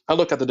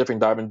look at the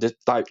different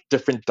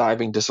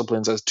diving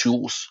disciplines as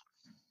tools.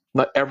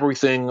 Not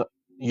everything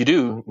you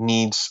do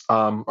needs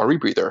a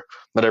rebreather.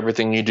 Not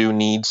everything you do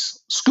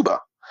needs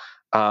scuba.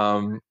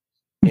 So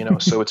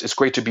it's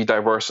great to be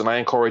diverse, and I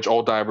encourage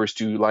all divers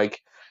to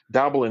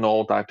dabble in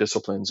all dive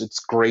disciplines. It's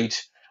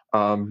great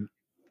to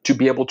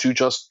be able to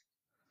just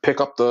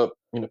pick up the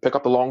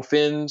long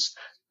fins,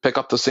 pick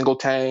up the single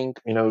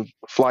tank,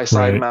 fly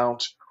side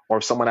mount, or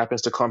if someone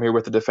happens to come here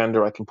with a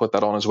Defender, I can put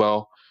that on as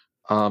well.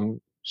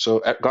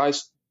 So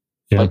guys,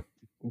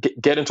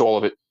 get into all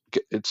of it.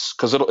 It's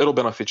because it'll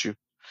benefit you.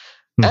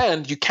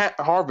 And you can't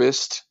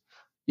harvest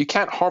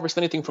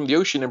anything from the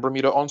ocean in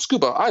Bermuda on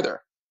scuba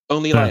either.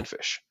 Only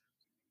lionfish.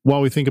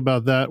 While we think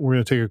about that, we're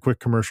going to take a quick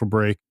commercial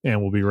break,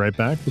 and we'll be right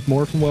back with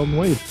more from Weldon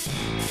Wade.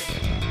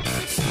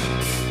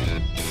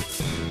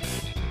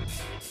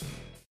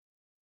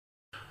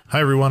 Hi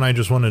everyone, I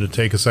just wanted to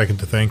take a second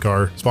to thank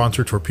our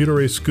sponsor, Torpedo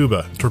Rays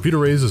Scuba. Torpedo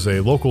Rays is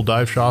a local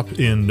dive shop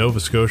in Nova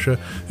Scotia.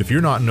 If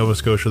you're not in Nova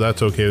Scotia,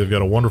 that's okay. They've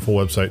got a wonderful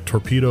website,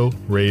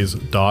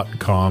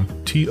 torpedorays.com,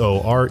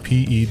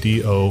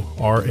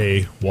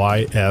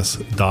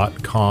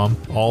 TORPEDORAYS.com.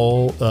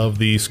 All of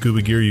the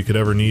scuba gear you could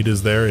ever need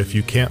is there. If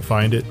you can't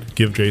find it,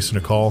 give Jason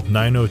a call,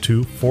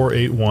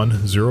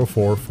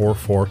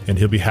 902-481-0444, and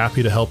he'll be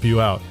happy to help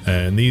you out.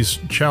 And these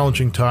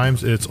challenging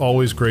times, it's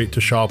always great to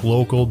shop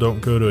local.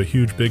 Don't go to a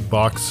huge big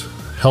box.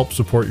 Help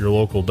support your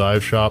local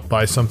dive shop.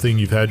 Buy something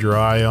you've had your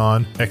eye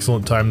on.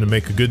 Excellent time to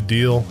make a good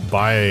deal.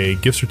 Buy a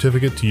gift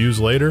certificate to use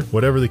later.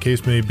 Whatever the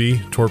case may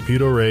be,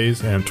 Torpedo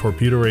Rays and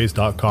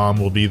torpedorays.com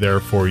will be there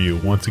for you.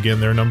 Once again,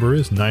 their number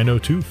is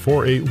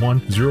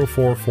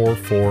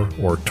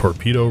 902-481-0444 or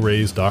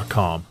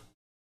torpedorays.com.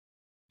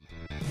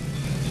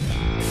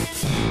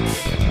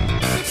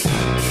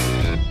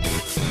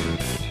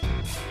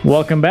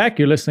 Welcome back.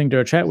 You're listening to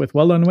our chat with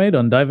Weldon Wade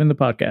on Diving the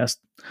Podcast.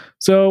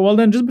 So,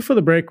 Weldon, just before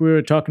the break, we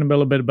were talking a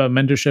little bit about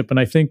mentorship, and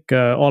I think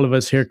all of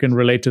us here can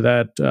relate to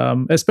that.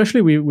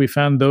 Especially, we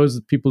found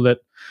those people that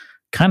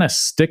kind of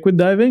stick with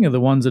diving are the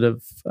ones that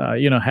have,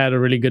 had a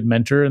really good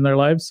mentor in their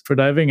lives for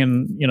diving.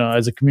 And,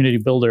 as a community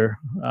builder,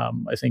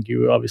 I think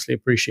you obviously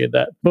appreciate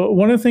that. But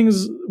one of the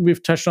things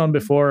we've touched on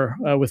before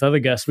with other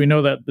guests, we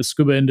know that the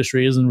scuba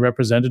industry isn't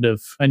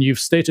representative. And you've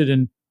stated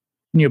in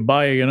your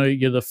bio,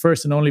 you're the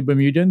first and only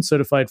Bermudian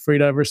certified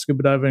freediver,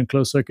 scuba diver, and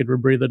closed circuit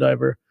rebreather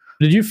diver.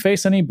 Did you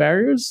face any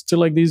barriers to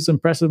like these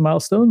impressive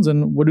milestones?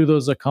 And what do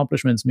those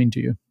accomplishments mean to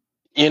you?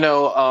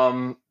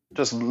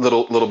 Just a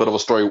little bit of a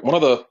story. One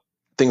of the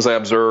things I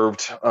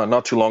observed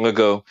not too long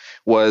ago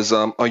was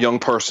a young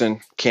person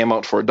came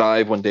out for a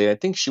dive one day. I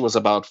think she was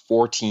about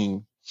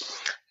 14.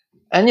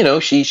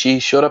 And, she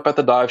showed up at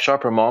the dive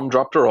shop. Her mom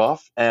dropped her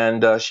off,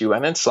 and she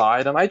went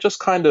inside. And I just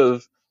kind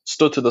of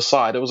stood to the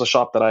side. It was a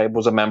shop that I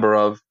was a member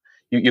of.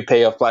 You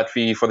pay a flat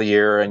fee for the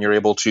year, and you're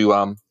able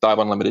to dive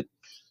unlimited.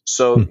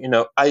 So,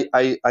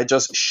 I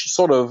just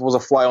sort of was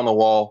a fly on the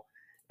wall.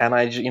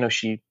 And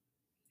she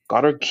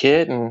got her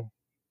kit, and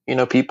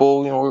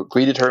people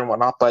greeted her and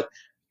whatnot. But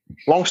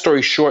long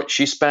story short,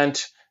 she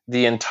spent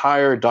the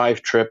entire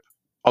dive trip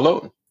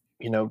alone.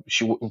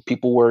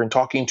 People weren't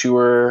talking to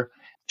her.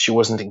 She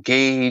wasn't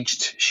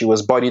engaged. She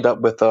was buddied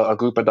up with a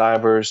group of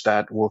divers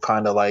that were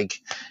kind of like,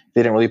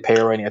 they didn't really pay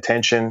her any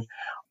attention.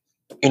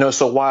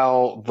 So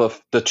while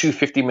the 2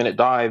 50-minute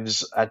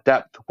dives at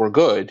depth were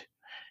good,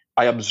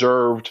 I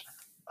observed,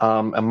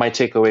 and my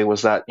takeaway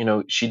was that,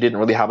 she didn't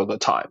really have a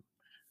good time.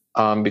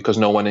 Because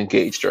no one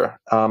engaged her.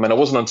 And it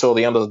wasn't until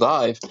the end of the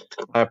dive,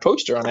 I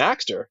approached her and I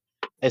asked her,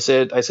 I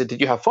said, did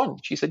you have fun?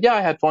 She said, yeah,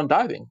 I had fun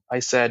diving. I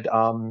said,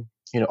 will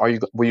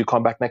you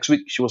come back next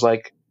week? She was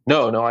like,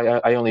 no,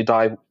 I only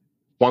dive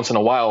once in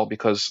a while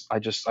because I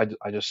just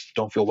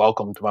don't feel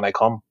welcomed when I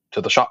come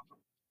to the shop.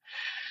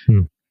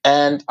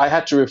 And I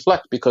had to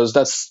reflect because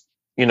that's,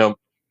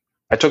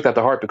 I took that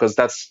to heart because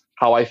that's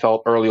how I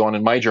felt early on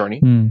in my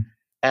journey.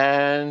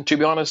 And to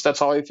be honest, that's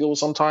how I feel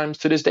sometimes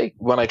to this day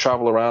when I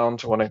travel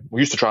around, when I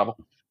used to travel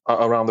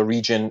around the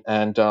region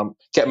and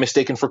get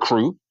mistaken for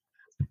crew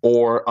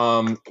or,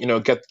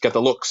 get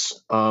the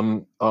looks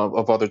of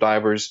other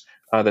divers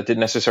that didn't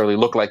necessarily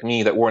look like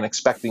me, that weren't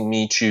expecting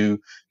me to,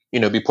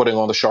 be putting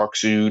on the shark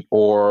suit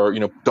or,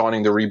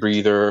 donning the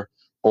rebreather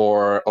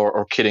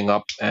or kitting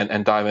up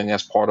and diving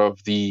as part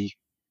of the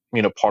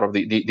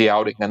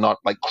outing and not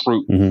like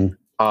crew.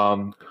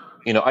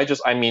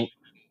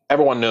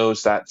 Everyone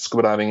knows that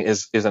scuba diving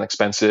is an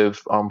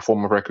expensive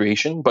form of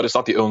recreation, but it's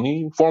not the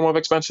only form of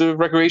expensive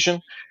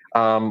recreation.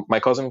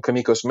 My cousin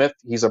Kamiko Smith,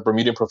 he's a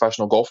Bermudian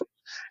professional golfer,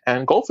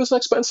 and golf is an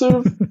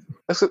expensive,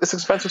 it's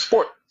expensive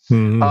sport.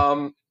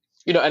 And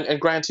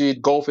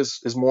granted, golf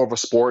is more of a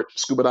sport.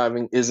 Scuba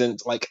diving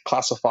isn't like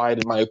classified,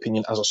 in my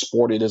opinion, as a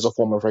sport. It is a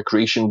form of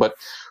recreation. But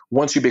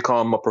once you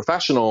become a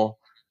professional,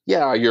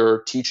 yeah,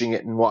 you're teaching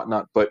it and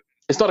whatnot. But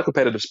it's not a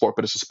competitive sport,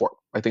 but it's a sport.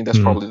 I think that's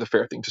probably the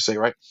fair thing to say,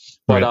 right?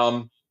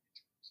 But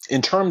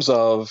in terms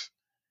of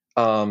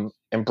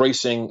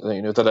embracing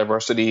the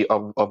diversity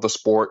of the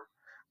sport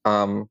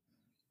or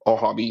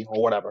hobby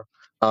or whatever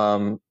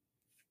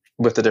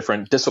with the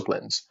different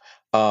disciplines,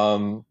 it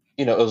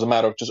was a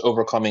matter of just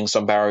overcoming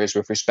some barriers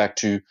with respect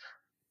to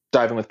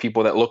diving with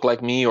people that look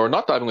like me or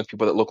not diving with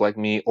people that look like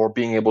me, or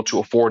being able to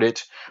afford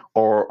it,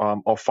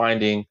 or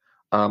finding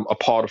a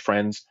pod of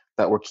friends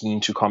that were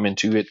keen to come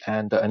into it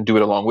and do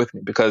it along with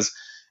me. Because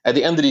at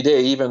the end of the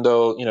day, even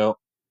though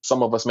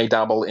some of us may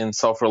dabble in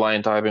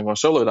self-reliant diving or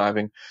solo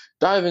diving,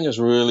 diving is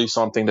really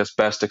something that's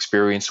best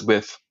experienced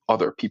with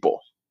other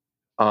people.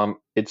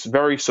 It's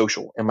very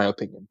social, in my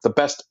opinion. The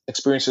best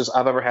experiences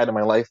I've ever had in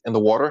my life in the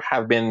water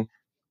have been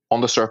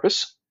on the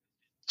surface,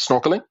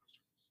 snorkeling.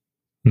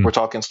 We're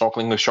talking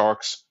snorkeling with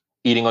sharks,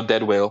 eating a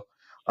dead whale.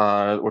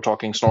 We're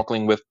talking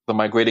snorkeling with the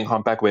migrating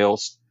humpback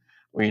whales.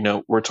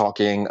 We're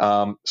talking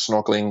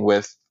snorkeling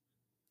with,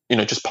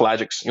 just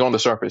pelagics. You're on the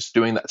surface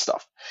doing that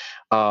stuff.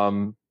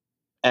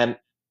 And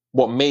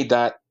what made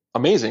that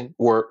amazing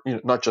were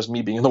not just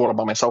me being in the water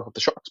by myself with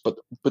the sharks, but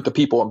the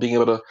people and being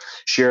able to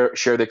share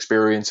the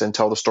experience and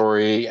tell the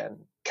story and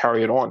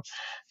carry it on.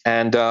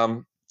 And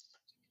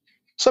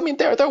so,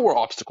 there were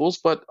obstacles,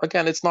 but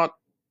again, it's not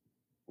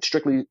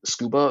strictly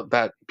scuba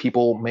that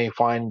people may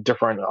find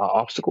different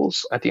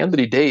obstacles. At the end of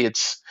the day,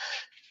 it's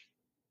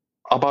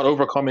about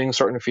overcoming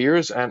certain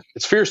fears, and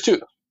it's fears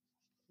too.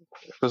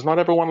 Because not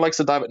everyone likes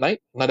to dive at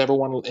night. Not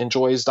everyone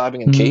enjoys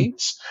diving in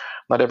caves.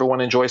 Not everyone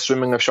enjoys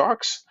swimming with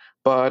sharks.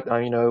 But,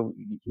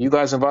 you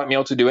guys invite me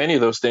out to do any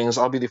of those things,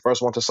 I'll be the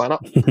first one to sign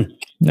up.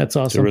 That's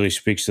awesome. It really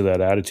speaks to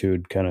that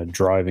attitude kind of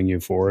driving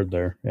you forward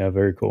there. Yeah,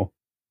 very cool.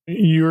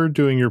 You're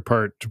doing your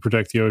part to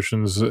protect the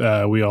oceans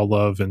we all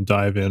love and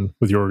dive in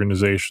with your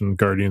organization,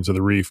 Guardians of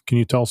the Reef. Can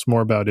you tell us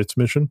more about its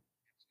mission?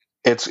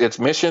 Its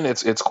mission,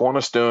 its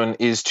cornerstone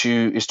is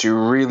to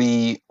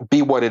really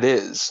be what it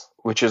is,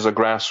 which is a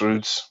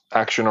grassroots,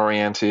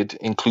 action-oriented,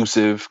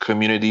 inclusive,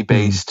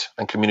 community-based,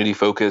 and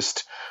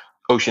community-focused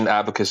ocean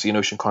advocacy and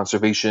ocean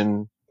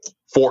conservation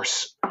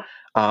force.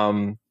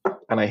 And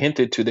I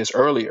hinted to this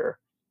earlier,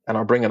 and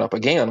I'll bring it up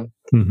again,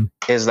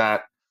 is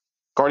that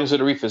Guardians of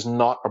the Reef is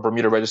not a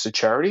Bermuda registered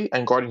charity,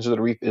 and Guardians of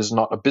the Reef is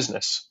not a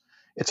business.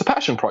 It's a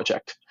passion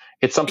project.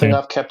 It's something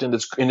I've kept in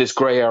this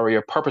gray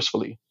area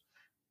purposefully.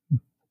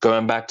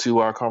 Going back to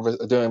our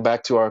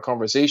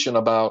conversation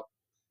about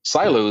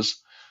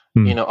silos,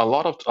 a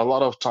lot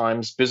of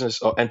times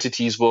business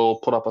entities will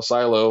put up a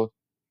silo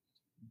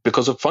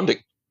because of funding.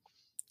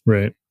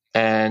 Right.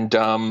 And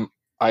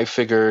I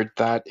figured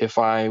that if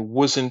I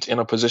wasn't in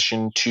a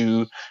position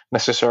to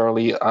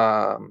necessarily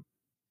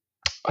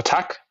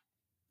attack's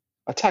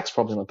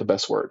probably not the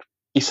best word.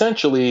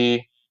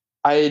 Essentially,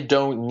 I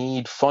don't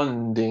need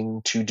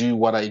funding to do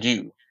what I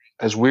do,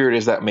 as weird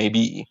as that may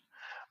be.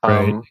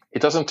 Right.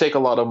 It doesn't take a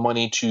lot of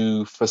money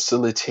to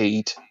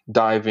facilitate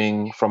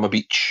diving from a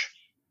beach.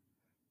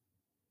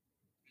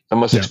 The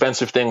most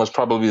expensive thing was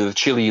probably the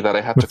chili that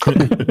I had to cook.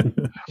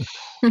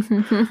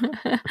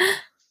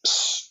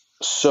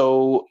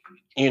 So,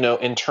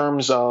 in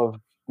terms of,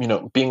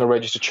 being a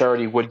registered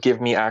charity would give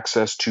me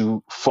access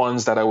to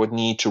funds that I would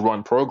need to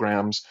run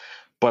programs,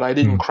 but I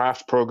didn't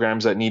craft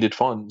programs that needed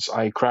funds.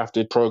 I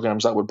crafted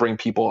programs that would bring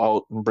people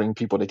out and bring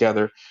people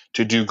together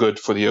to do good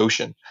for the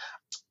ocean.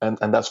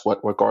 And that's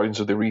what Guardians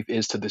of the Reef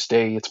is to this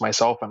day. It's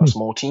myself and a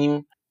small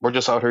team. We're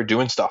just out here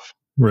doing stuff.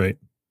 Right.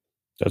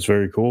 That's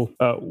very cool.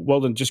 Well,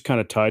 then, just kind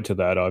of tied to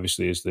that,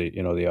 obviously, is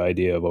the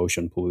idea of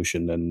ocean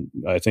pollution. And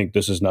I think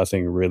this is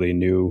nothing really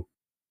new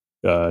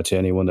to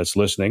anyone that's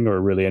listening, or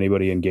really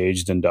anybody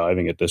engaged in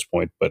diving at this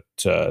point. But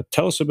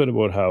tell us a bit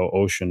about how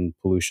ocean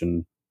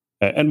pollution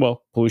and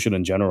pollution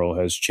in general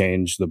has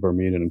changed the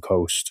Bermudan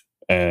coast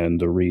and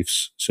the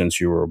reefs since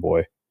you were a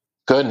boy.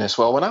 Goodness.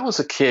 Well, when I was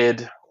a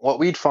kid, what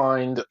we'd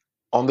find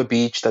on the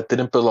beach that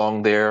didn't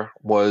belong there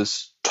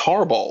was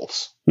tar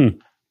balls.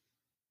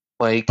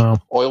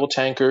 Oil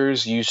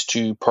tankers used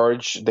to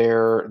purge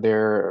their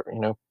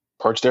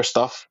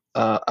stuff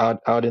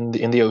out in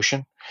the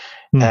ocean,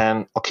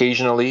 and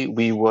occasionally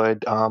we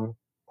would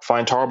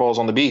find tar balls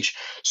on the beach.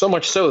 So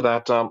much so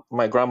that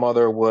my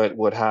grandmother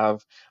would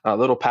have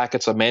little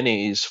packets of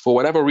mayonnaise. For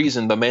whatever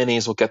reason, the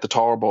mayonnaise will get the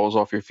tar balls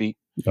off your feet.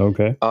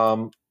 Okay.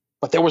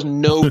 But there was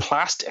no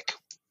plastic,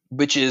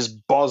 which is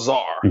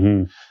bizarre.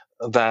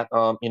 That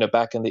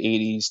back in the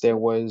 80s, there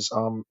was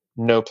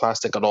no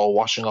plastic at all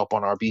washing up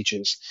on our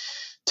beaches.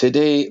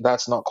 Today,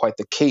 that's not quite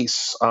the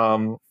case,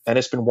 and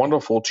it's been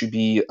wonderful to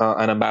be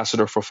an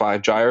ambassador for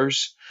Five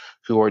Gyres,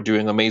 who are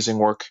doing amazing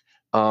work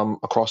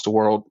across the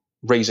world,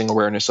 raising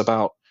awareness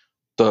about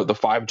the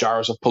 5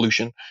 gyres of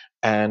pollution,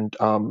 and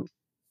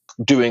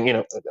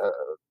doing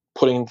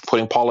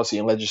putting policy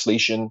and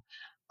legislation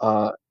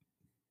and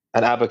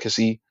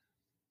advocacy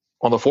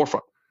on the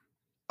forefront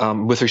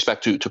with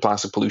respect to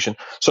plastic pollution.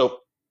 So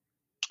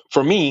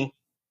for me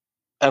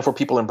and for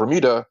people in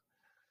Bermuda,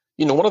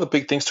 one of the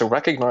big things to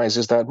recognize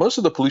is that most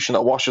of the pollution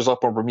that washes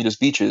up on Bermuda's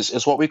beaches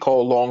is what we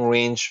call long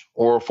range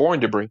or foreign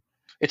debris.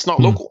 It's not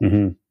local.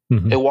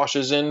 It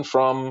washes in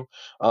from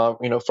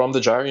the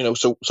gyre.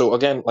 So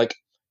again, like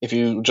if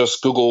you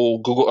just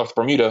Google Earth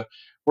Bermuda,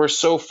 we're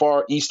so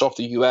far east of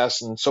the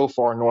U.S. and so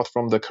far north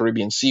from the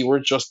Caribbean Sea. We're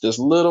just this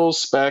little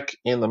speck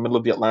in the middle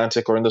of the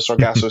Atlantic or in the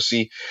Sargasso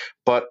Sea.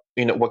 But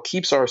what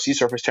keeps our sea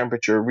surface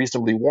temperature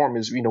reasonably warm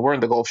is we're in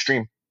the Gulf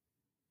Stream.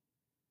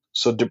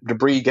 So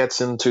debris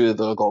gets into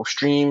the Gulf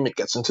Stream, it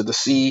gets into the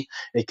sea,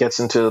 it gets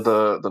into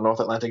the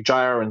North Atlantic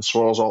Gyre and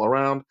swirls all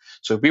around.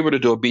 So if we were to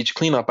do a beach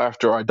cleanup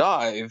after our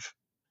dive,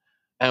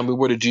 and we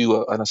were to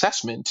do an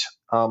assessment,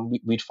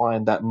 we'd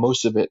find that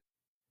most of it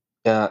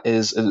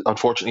is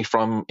unfortunately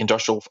from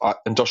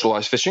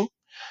industrialized fishing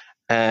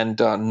and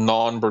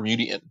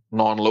non-Bermudian,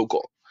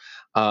 non-local.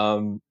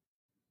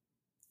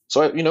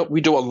 So,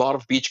 we do a lot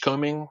of beach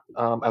combing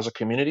as a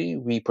community.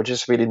 We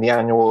participate in the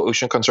annual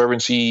Ocean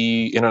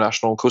Conservancy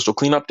International Coastal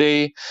Cleanup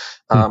Day.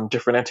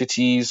 Different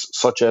entities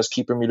such as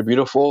Keep Bermuda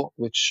Beautiful,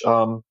 which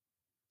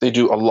they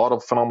do a lot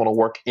of phenomenal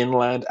work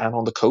inland and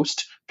on the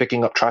coast,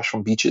 picking up trash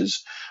from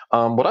beaches.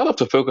 What I love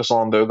to focus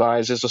on, though,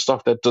 guys, is the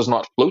stuff that does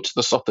not float,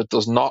 the stuff that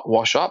does not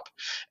wash up.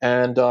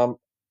 And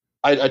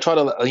I try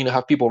to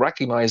have people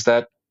recognize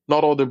that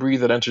not all debris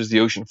that enters the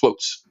ocean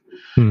floats.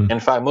 In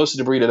fact, most of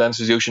the debris that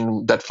enters the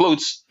ocean that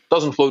floats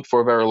doesn't float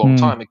for a very long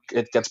time.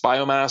 It gets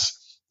biomass,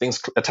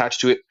 things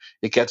attached to it.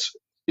 It gets,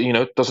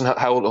 doesn't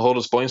hold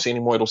its buoyancy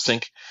anymore. It'll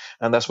sink.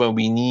 And that's when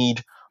we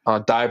need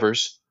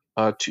divers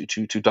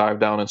to dive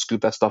down and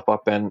scoop that stuff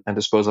up and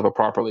dispose of it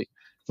properly.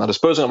 Now,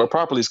 disposing of it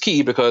properly is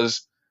key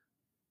because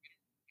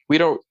we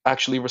don't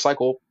actually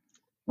recycle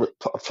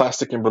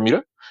plastic in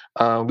Bermuda.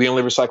 We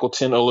only recycle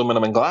tin,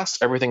 aluminum, and glass.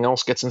 Everything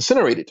else gets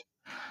incinerated.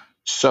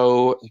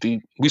 So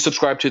we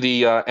subscribe to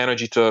the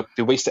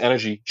waste to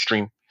energy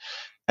stream,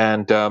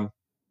 and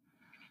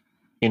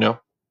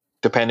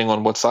depending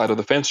on what side of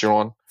the fence you're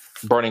on,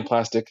 burning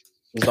plastic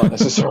is not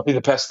necessarily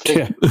the best thing.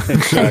 Yeah,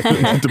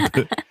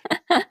 exactly.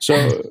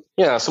 So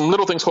some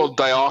little things called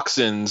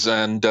dioxins,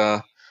 and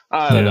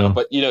I don't know,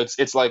 but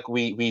it's like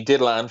we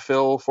did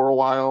landfill for a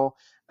while,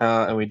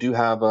 and we do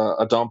have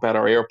a dump at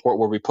our airport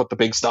where we put the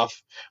big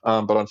stuff,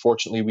 but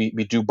unfortunately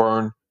we do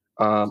burn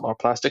our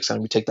plastics,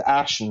 and we take the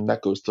ash, and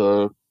that goes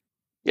to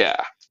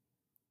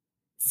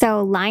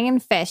So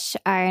lionfish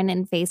are an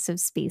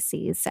invasive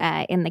species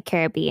in the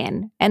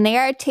Caribbean, and they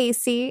are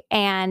tasty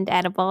and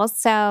edible.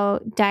 So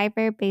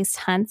diver-based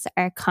hunts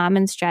are a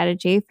common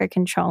strategy for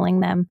controlling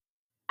them.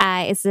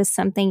 Is this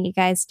something you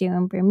guys do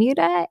in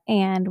Bermuda?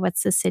 And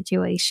what's the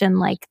situation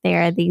like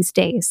there these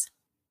days?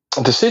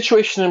 The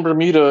situation in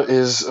Bermuda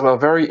is a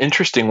very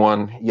interesting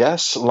one.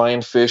 Yes,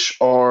 lionfish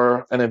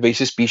are an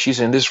invasive species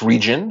in this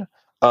region.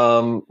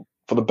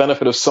 For the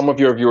benefit of some of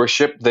your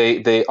viewership,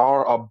 they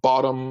are a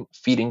bottom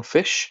feeding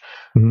fish,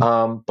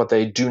 but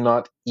they do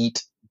not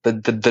eat the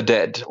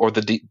dead or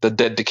the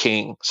dead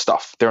decaying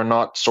stuff. They're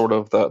not sort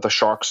of the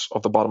sharks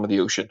of the bottom of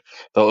the ocean.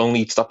 They'll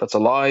only eat stuff that's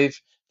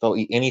alive. They'll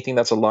eat anything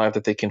that's alive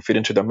that they can fit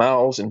into their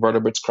mouths,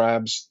 invertebrates,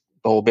 crabs,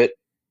 the whole bit,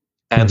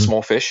 and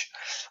small fish.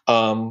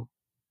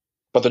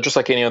 But they're just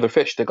like any other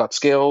fish. They got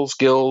scales,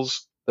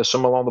 gills, they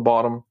swim along the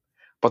bottom,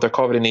 but they're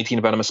covered in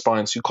 18 venomous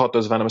spines. You cut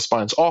those venomous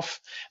spines off,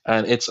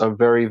 and it's a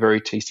very,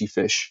 very tasty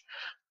fish.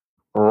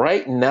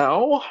 Right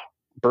now,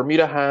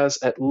 Bermuda has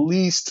at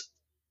least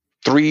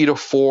 3 to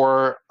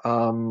 4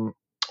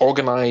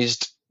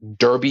 organized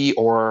derby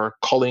or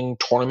culling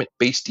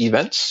tournament-based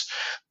events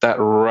that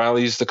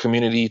rallies the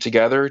community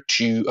together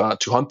to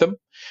hunt them.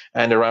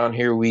 And around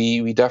here,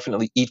 we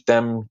definitely eat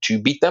them to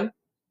beat them.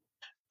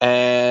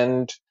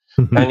 And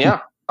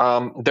yeah,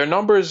 their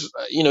numbers,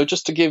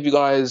 just to give you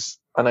guys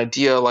an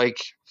idea, like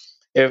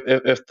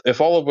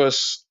if all of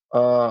us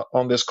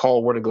on this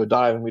call were to go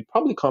diving, we'd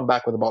probably come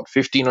back with about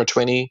 15 or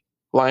 20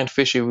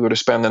 lionfish if we were to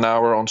spend an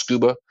hour on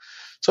scuba.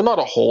 So not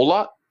a whole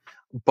lot,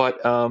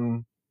 but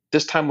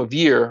this time of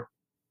year,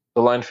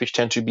 the lionfish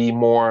tend to be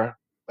more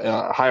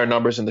higher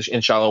numbers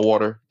in shallow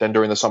water than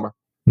during the summer.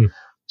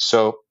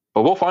 So,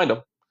 but we'll find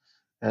them.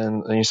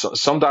 And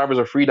some divers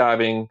are free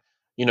diving,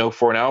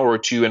 for an hour or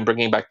two and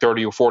bringing back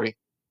 30 or 40.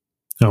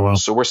 Oh wow!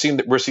 So we're seeing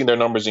their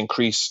numbers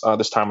increase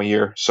this time of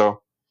year.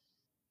 So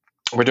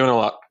we're doing a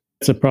lot.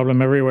 It's a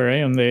problem everywhere, eh?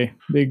 And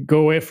they go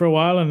away for a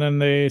while and then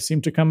they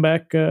seem to come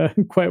back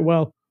quite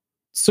well.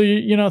 So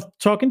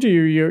talking to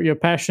you, your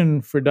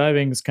passion for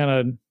diving is kind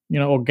of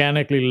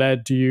organically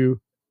led to you.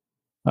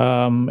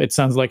 It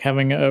sounds like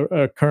having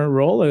a current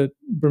role at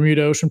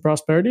Bermuda Ocean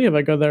Prosperity. Have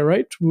I got that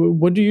right?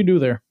 What do you do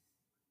there?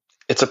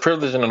 It's a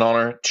privilege and an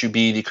honor to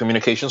be the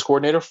communications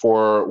coordinator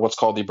for what's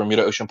called the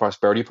Bermuda Ocean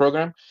Prosperity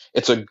Program.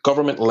 It's a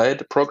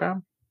government-led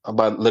program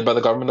led by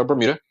the government of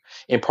Bermuda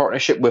in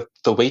partnership with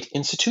the Waite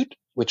Institute,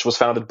 which was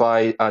founded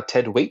by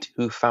Ted Waite,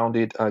 who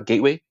founded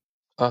Gateway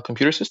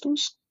Computer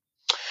Systems,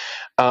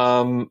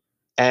 and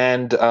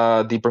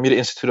the Bermuda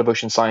Institute of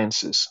Ocean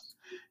Sciences.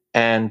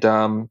 And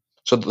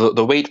so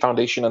the Waite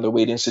Foundation and the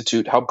Waite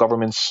Institute help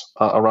governments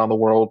around the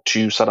world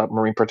to set up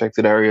marine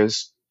protected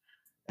areas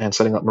and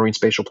setting up marine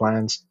spatial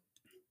plans.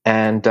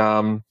 And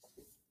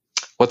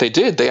what they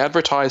did, they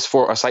advertised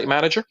for a site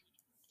manager,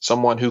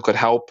 someone who could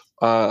help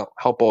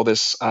all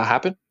this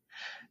happen.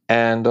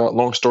 And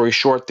long story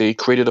short, they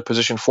created a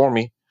position for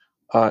me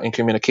in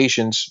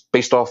communications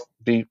based off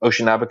the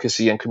ocean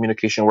advocacy and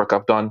communication work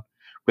I've done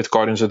with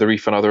Guardians of the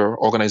Reef and other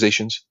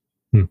organizations.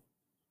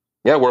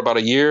 Yeah, we're about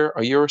a year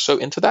or so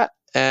into that,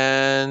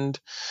 and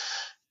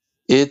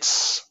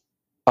it's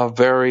a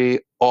very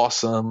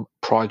awesome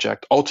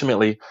project.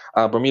 Ultimately,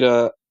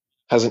 Bermuda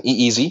has an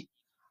EEZ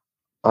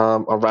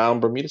around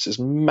Bermuda. It's this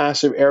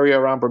massive area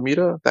around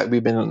Bermuda that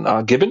we've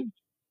been given,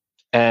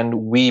 and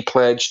we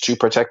pledge to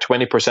protect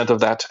 20% of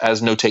that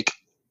as no take.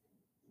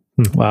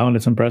 Wow,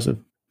 that's impressive.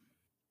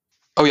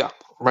 Oh yeah.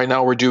 Right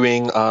now we're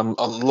doing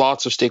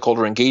lots of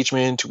stakeholder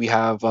engagement. We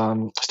have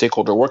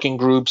stakeholder working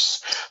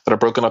groups that are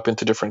broken up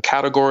into different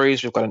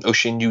categories. We've got an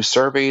ocean use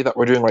survey that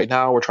we're doing right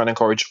now. We're trying to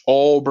encourage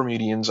all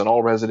Bermudians and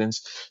all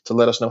residents to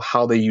let us know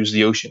how they use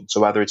the ocean. So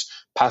whether it's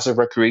passive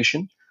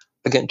recreation,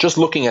 again, just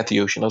looking at the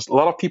ocean. A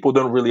lot of people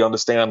don't really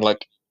understand,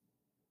 like,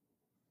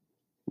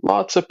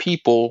 lots of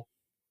people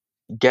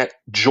get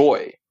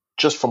joy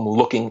just from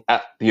looking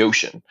at the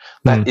ocean.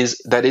 That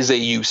is a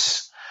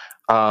use.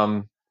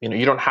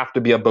 You don't have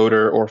to be a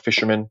boater or a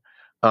fisherman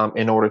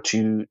in order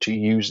to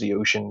use the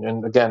ocean.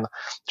 And again,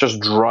 just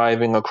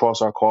driving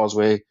across our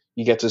causeway,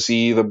 you get to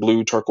see the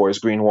blue, turquoise,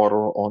 green water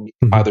on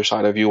either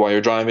side of you while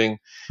you're driving,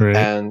 right.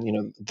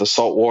 And the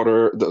salt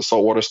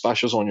water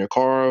splashes on your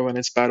car when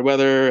it's bad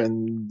weather,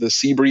 and the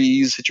sea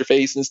breeze hit your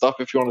face and stuff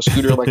if you're on a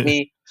scooter like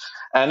me,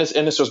 and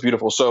it's just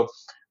beautiful. So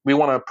we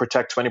want to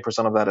protect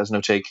 20% of that as no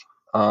take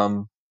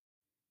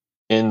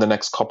in the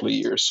next couple of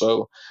years.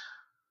 So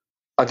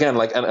again,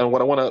 like, and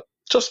what I want to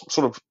just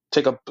sort of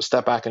take a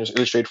step back and just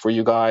illustrate for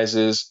you guys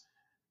is,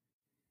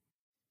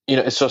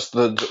 it's just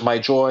my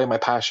joy, my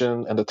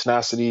passion, and the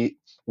tenacity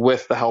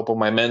with the help of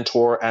my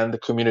mentor and the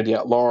community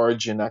at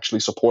large, and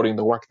actually supporting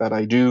the work that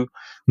I do,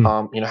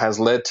 has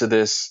led to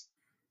this,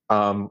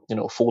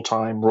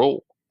 full-time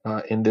role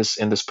in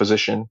this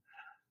position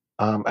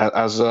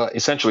as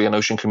essentially an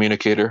ocean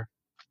communicator.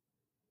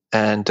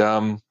 And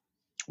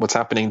what's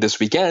happening this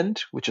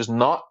weekend, which is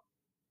not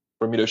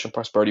Bermuda Ocean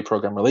Prosperity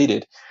Program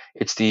related,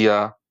 it's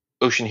the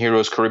Ocean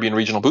Heroes Caribbean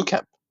Regional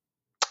Bootcamp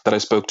that I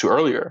spoke to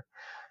earlier.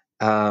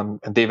 And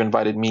they've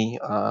invited me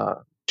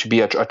to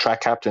be a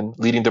track captain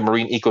leading the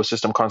marine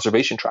ecosystem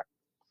conservation track.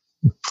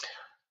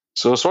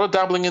 So sort of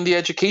dabbling in the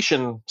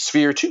education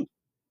sphere too.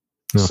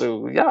 Yeah.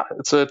 So yeah,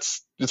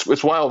 it's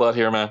wild out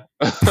here, man.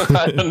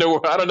 I don't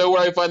know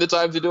where I find the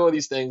time to do all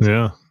these things.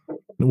 Yeah.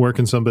 Where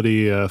can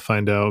somebody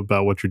find out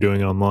about what you're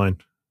doing online?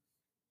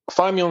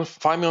 Find me on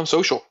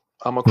social.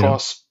 I'm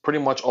across pretty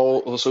much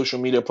all of the social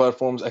media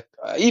platforms,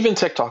 even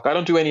TikTok. I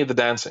don't do any of the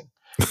dancing.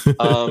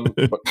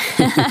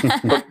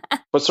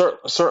 But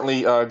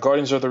certainly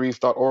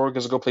guardiansofthereef.org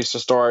is a good place to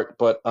start.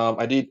 But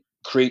I did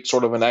create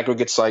sort of an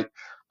aggregate site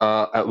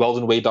at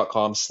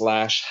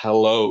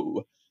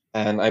weldonwade.com/hello.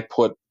 And I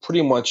put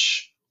pretty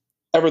much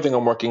everything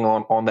I'm working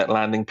on that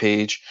landing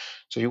page.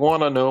 So if you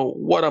want to know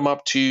what I'm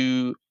up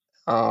to,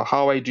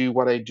 how I do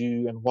what I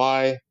do, and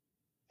why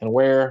and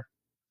where,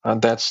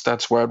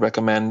 that's where I'd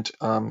recommend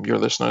your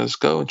listeners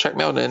go and check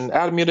me out and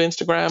add me to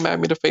Instagram,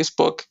 add me to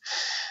Facebook,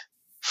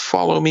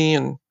 follow me,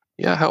 and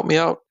help me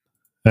out.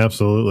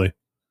 Absolutely.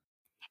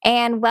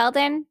 And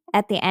Weldon,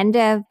 at the end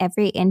of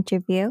every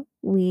interview,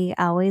 we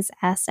always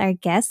ask our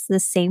guests the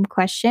same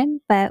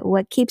question, but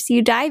what keeps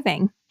you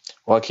diving?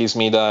 What keeps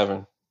me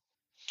diving?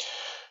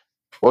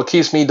 What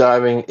keeps me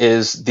diving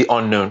is the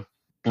unknown.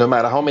 No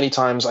matter how many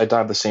times I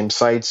dive the same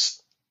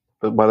sites,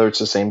 whether it's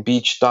the same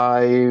beach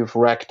dive,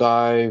 wreck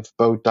dive,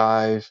 boat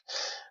dive,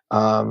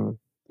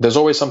 there's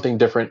always something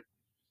different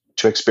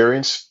to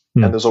experience,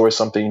 and there's always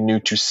something new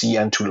to see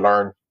and to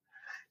learn.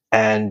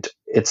 And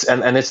it's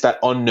that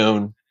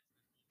unknown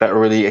that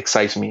really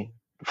excites me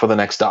for the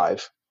next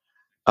dive.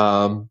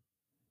 And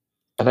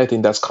I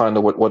think that's kind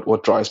of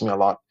what drives me a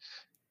lot,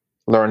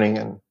 learning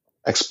and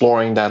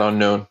exploring that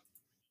unknown.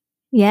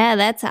 Yeah,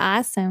 that's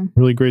awesome.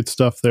 Really great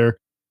stuff there.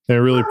 I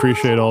really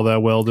appreciate all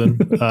that, Weldon.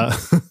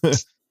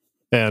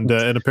 And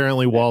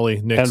apparently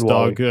Wally, Nick's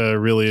dog,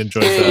 really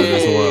enjoys that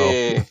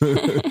as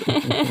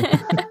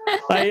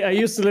well. I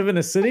used to live in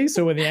a city,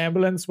 so when the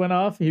ambulance went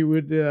off, he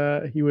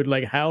would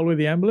like howl with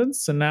the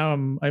ambulance. And now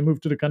I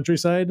moved to the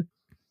countryside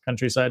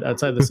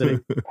outside the city.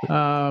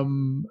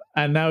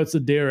 And now it's a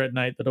deer at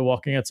night that are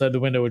walking outside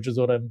the window, which is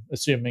what I'm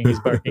assuming he's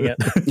barking at.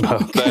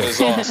 That is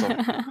awesome.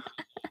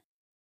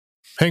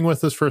 Hang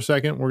with us for a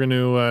second. We're going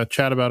to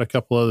chat about a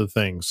couple other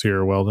things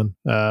here, Weldon.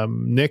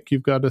 Nick,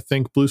 you've got a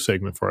Think Blue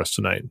segment for us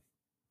tonight.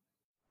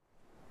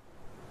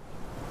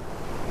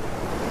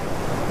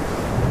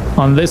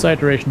 On this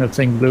iteration of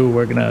Think Blue,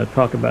 we're going to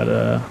talk about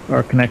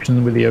our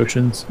connection with the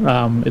oceans.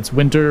 It's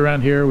winter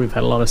around here. We've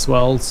had a lot of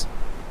swells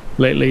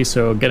lately,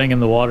 so getting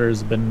in the water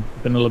has been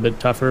a little bit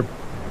tougher,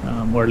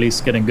 or at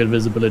least getting good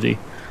visibility.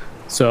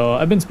 So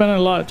I've been spending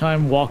a lot of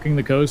time walking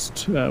the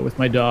coast with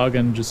my dog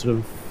and just sort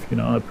of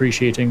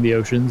appreciating the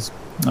oceans.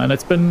 And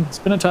it's been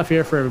a tough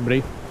year for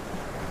everybody.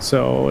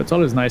 So it's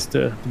always nice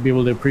to be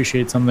able to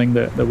appreciate something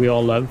that we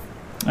all love.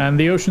 And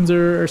the oceans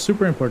are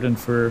super important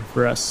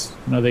for us.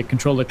 They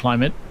control the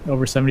climate.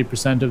 Over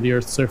 70% of the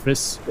Earth's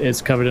surface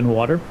is covered in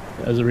water.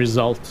 As a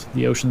result,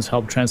 the oceans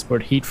help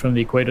transport heat from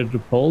the equator to the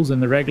poles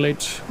and they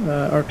regulate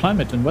our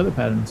climate and weather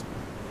patterns.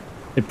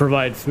 They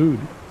provide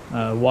food.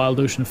 Wild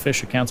ocean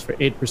fish accounts for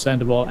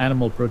 8% of all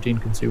animal protein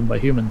consumed by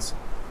humans.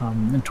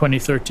 In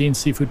 2013,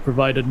 seafood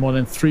provided more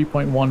than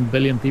 3.1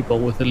 billion people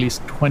with at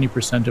least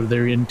 20% of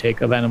their intake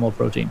of animal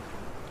protein.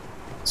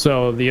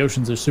 So the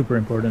oceans are super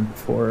important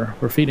for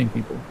feeding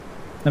people.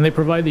 And they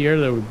provide the air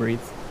that we breathe.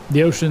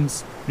 The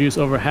oceans produce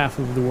over half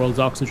of the world's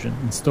oxygen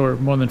and store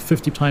more than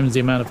 50 times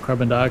the amount of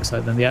carbon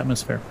dioxide in the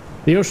atmosphere.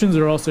 The oceans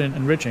are also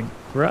enriching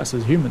for us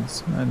as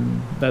humans,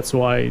 and that's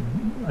why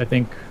I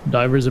think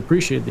divers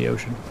appreciate the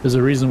ocean. There's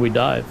a reason we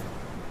dive.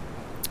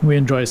 We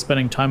enjoy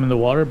spending time in the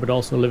water, but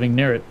also living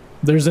near it.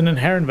 There's an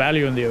inherent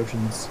value in the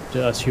oceans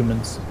to us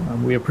humans.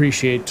 We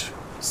appreciate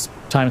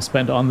time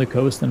spent on the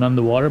coast and on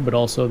the water, but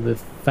also the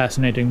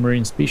fascinating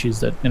marine species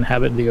that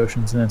inhabit the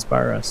oceans and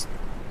inspire us.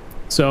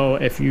 So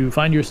if you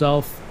find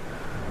yourself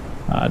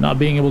not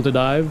being able to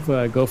dive,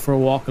 go for a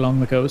walk along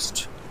the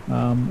coast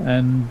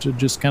and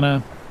just kind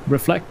of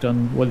reflect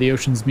on what the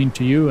oceans mean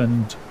to you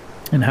and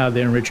how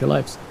they enrich your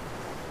lives.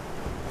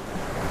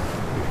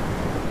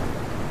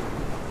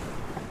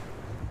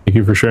 Thank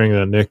you for sharing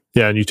that, Nick.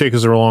 Yeah, and you take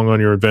us along on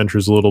your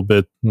adventures a little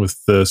bit with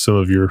some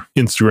of your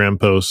Instagram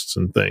posts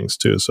and things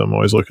too. So I'm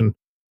always looking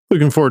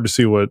forward to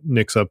see what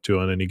Nick's up to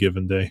on any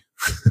given day.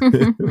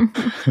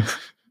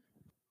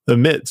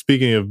 Amit,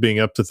 speaking of being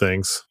up to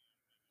things,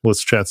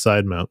 let's chat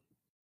side mount.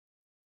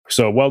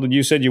 So, Weldon,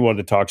 you said you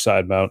wanted to talk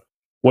side mount.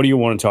 What do you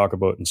want to talk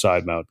about in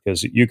side mount?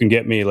 Because you can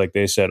get me, like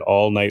they said,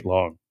 all night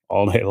long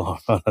on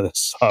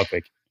this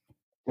topic.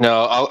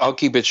 No, I'll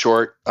keep it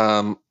short.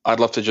 I'd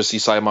love to just see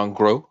side mount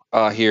grow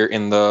here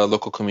in the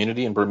local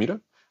community in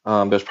Bermuda.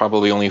 There's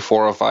probably only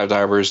 4 or 5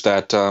 divers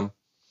that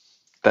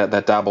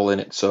dabble in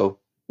it. So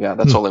yeah,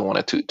 that's all I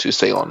wanted to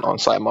say on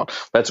side mount.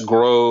 Let's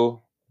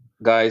grow,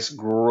 guys.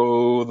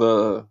 Grow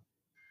the,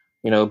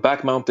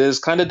 back mount is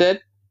kind of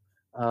dead,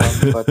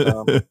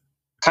 but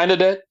kind of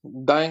dead,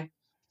 dying.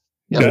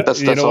 Yeah,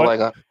 that's all I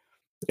got.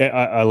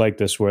 I like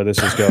this, where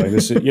this is going.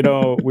 This is, we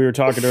were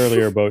talking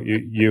earlier about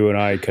you and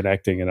I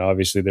connecting, and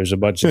obviously there's a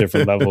bunch of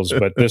different levels,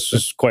 but this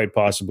is quite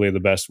possibly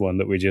the best one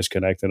that we just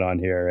connected on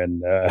here.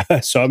 And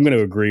so I'm going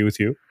to agree with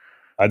you.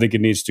 I think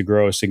it needs to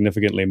grow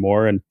significantly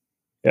more. And,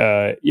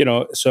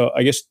 so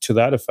I guess to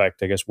that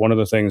effect, I guess one of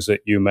the things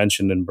that you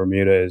mentioned in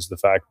Bermuda is the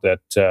fact that,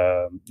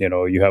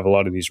 you have a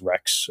lot of these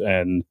wrecks.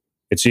 And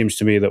it seems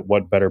to me that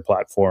what better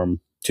platform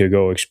to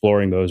go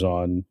exploring those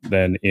on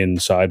than in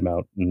side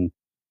mount. And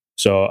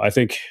so I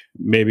think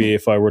maybe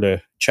if I were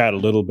to chat a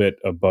little bit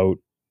about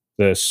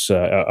this,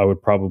 I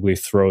would probably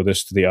throw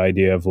this to the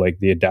idea of like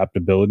the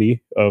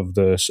adaptability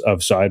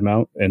of side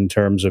mount in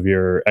terms of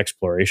your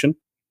exploration.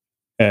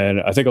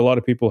 And I think a lot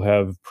of people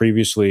have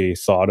previously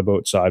thought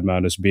about side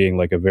mount as being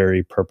like a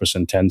very purpose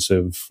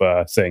intensive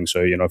thing.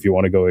 So, if you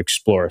want to go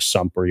explore a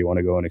sump or you want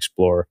to go and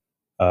explore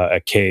a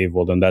cave,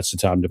 well, then that's the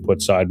time to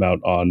put side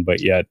mount on.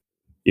 But yet,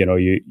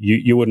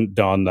 you wouldn't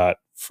don that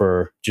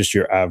for just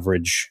your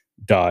average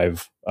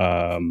dive,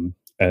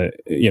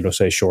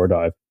 say shore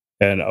dive.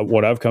 And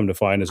what I've come to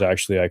find is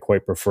actually I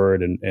quite prefer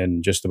it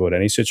in just about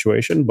any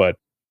situation. But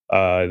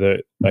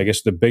I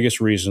guess the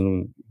biggest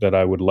reason that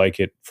I would like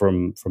it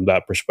from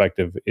that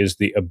perspective is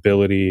the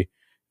ability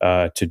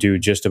to do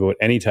just about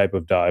any type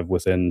of dive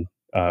within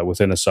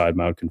a side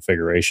mount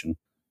configuration.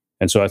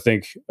 And so I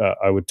think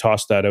I would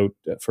toss that out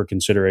for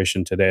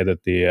consideration today, that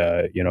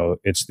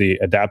it's the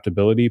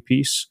adaptability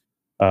piece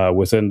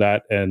within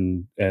that,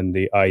 and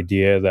the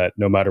idea that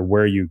no matter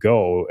where you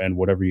go and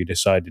whatever you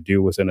decide to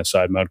do within a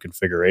side mount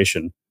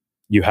configuration,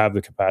 you have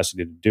the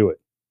capacity to do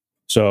it.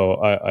 So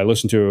I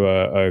listened to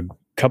a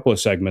couple of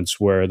segments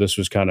where this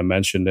was kind of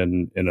mentioned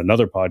in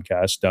another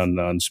podcast done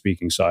on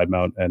speaking side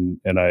mount,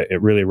 and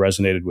it really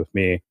resonated with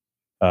me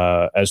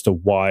as to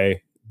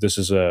why this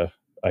is a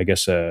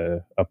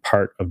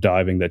part of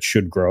diving that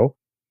should grow.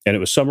 And it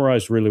was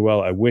summarized really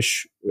well.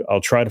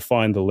 I'll try to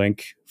find the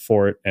link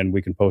for it and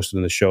we can post it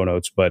in the show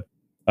notes. But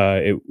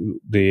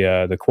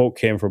the quote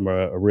came from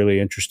a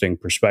really interesting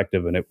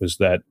perspective, and it was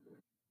that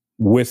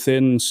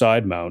within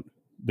side mount,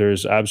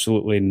 there's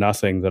absolutely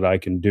nothing that I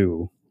can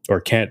do,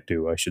 or can't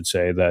do, I should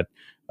say, that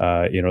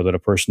that a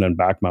person in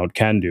back mount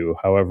can do.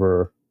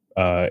 However,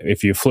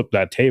 if you flip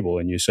that table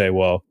and you say,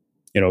 well,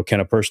 can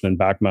a person in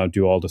back mount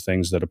do all the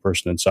things that a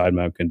person in side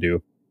mount can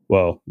do?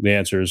 Well, the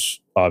answer is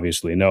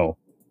obviously no.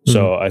 Mm-hmm.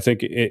 So I think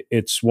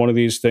it's one of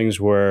these things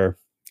where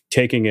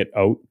taking it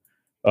out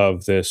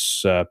of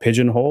this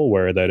pigeonhole,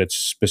 where that it's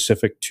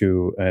specific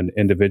to an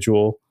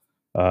individual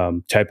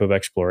type of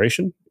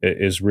exploration,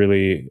 is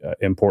really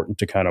important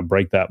to kind of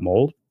break that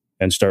mold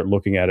and start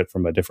looking at it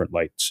from a different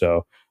light.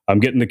 So I'm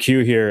getting the cue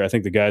here. I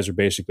think the guys are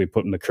basically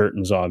putting the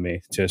curtains on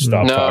me to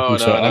stop talking.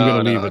 So I'm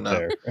going to leave it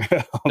there.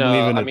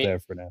 I'm leaving it there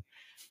for now.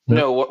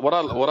 No, what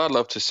I'd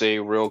love to say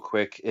real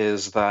quick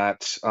is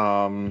that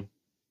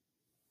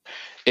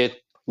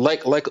it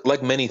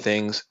like many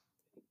things,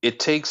 it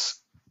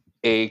takes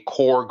a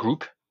core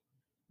group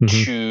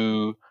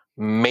to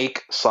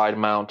make side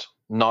mount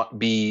not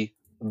be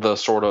the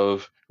sort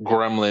of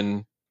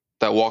gremlin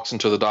that walks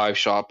into the dive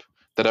shop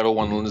that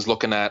everyone is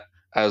looking at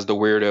as the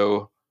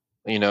weirdo,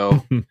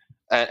 and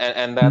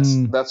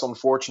that's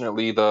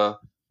unfortunately the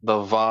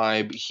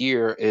vibe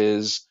here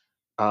is.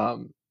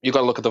 You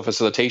got to look at the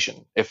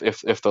facilitation.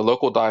 If the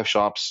local dive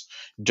shops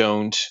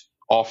don't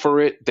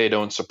offer it, they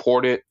don't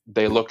support it,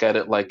 they look at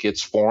it like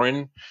it's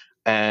foreign,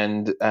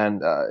 and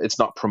it's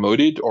not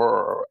promoted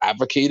or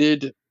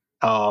advocated,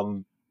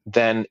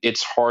 then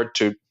it's hard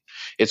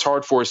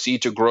for a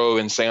seed to grow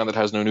in sand that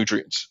has no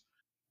nutrients.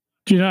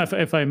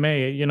 If I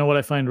may, what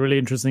I find really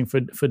interesting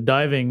for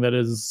diving that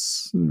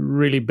is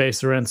really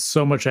based around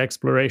so much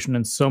exploration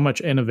and so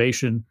much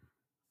innovation.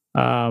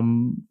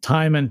 Time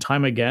and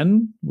time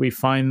again, we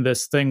find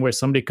this thing where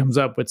somebody comes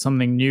up with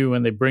something new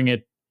and they bring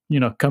it,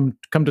 come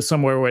to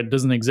somewhere where it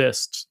doesn't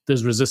exist.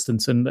 There's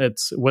resistance, and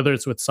it's whether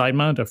it's with side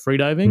mount or free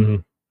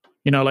diving.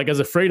 Like as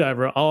a free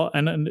diver, well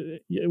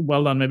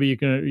done. Maybe you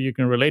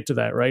can relate to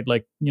that, right?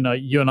 Like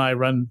you and I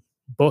run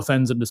both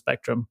ends of the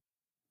spectrum,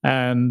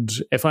 and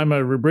if I'm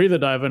a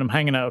rebreather diver and I'm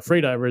hanging out with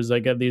free divers, I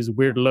get these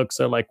weird looks.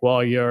 They're like,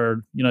 "Well,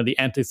 you're the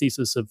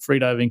antithesis of free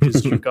diving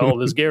because you've got all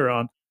this gear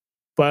on."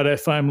 But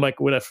if I'm like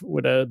with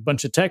a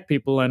bunch of tech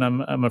people and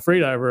I'm a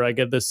freediver, I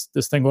get this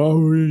thing.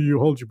 Oh, you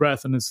hold your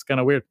breath, and it's kind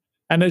of weird.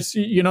 And it's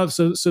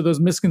so those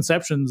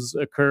misconceptions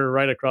occur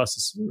right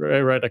across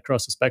the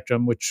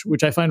spectrum,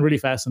 which I find really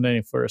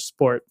fascinating for a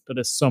sport that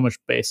is so much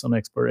based on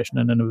exploration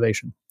and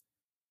innovation.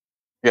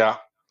 Yeah,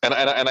 and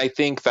I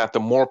think that the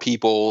more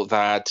people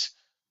that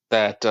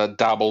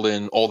dabble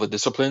in all the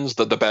disciplines,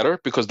 the better,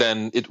 because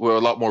then we're a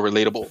lot more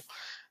relatable.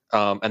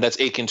 And that's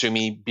akin to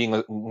me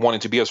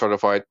wanting to be a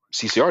certified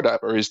CCR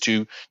diver, is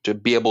to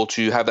be able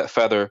to have that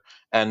feather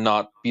and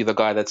not be the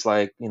guy that's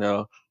like,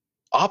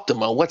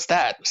 Optima, what's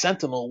that?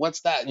 Sentinel,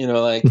 what's that?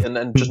 And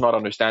then just not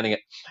understanding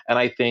it. And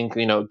I think,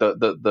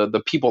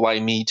 the people I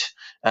meet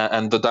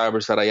and the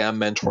divers that I am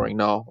mentoring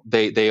now,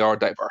 they are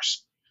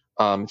diverse.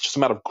 It's just a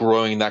matter of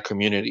growing that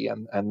community,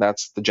 and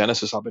that's the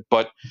genesis of it.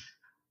 But,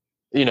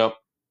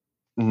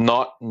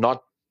 not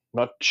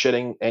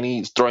throwing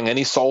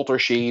any salt or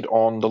shade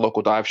on the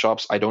local dive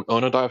shops. I don't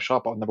own a dive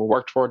shop. I've never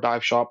worked for a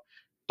dive shop.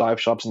 Dive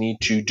shops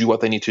need to do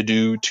what they need to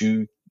do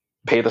to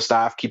pay the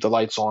staff, keep the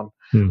lights on.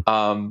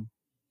 And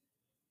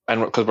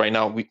because right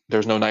now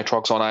there's no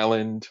nitrox on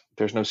island,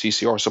 there's no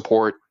CCR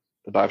support.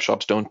 The dive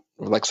shops don't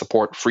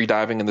support free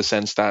diving in the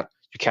sense that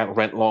you can't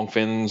rent long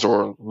fins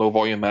or low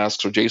volume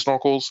masks or J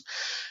snorkels.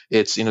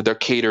 It's, they're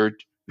catered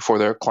for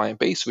their client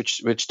base,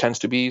 which tends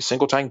to be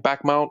single tank,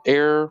 back mount,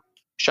 air,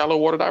 shallow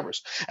water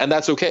divers, and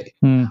that's okay.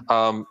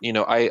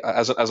 I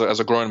as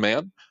a grown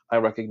man, I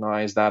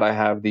recognize that I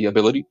have the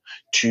ability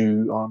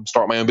to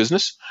start my own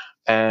business,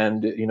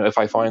 and if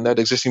I find that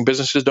existing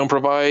businesses don't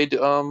provide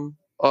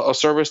a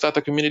service that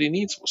the community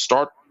needs,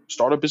 start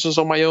a business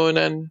on my own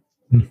and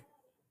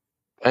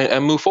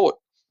move forward.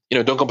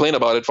 Don't complain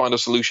about it. Find a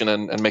solution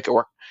and make it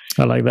work.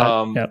 I like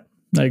that. Yeah,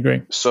 I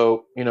agree.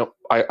 So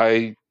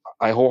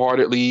I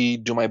wholeheartedly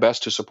do my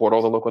best to support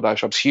all the local dive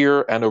shops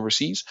here and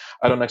overseas.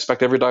 I don't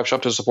expect every dive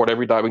shop to support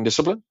every diving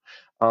discipline.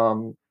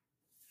 You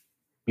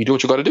do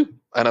what you got to do.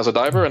 And as a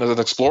diver and as an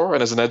explorer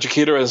and as an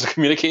educator, as a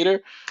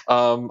communicator,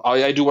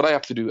 I do what I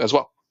have to do as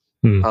well.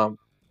 And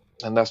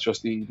that's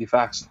just the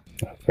facts.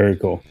 Very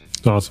cool.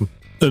 Awesome.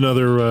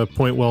 Another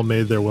point well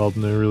made there,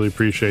 Weldon. I really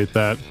appreciate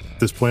that. At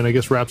this point, I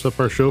guess, wraps up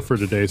our show for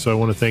today. So I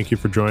want to thank you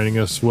for joining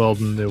us,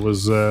 Weldon. It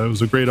was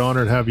a great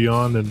honor to have you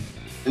on, and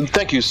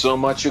thank you so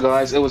much, you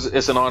guys.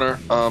 It's an honor,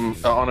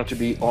 to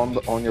be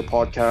on your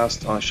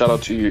podcast. Shout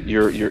out to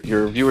your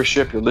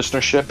viewership, your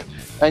listenership,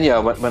 and yeah,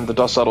 when the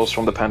dust settles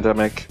from the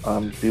pandemic,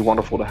 it'd be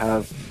wonderful to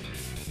have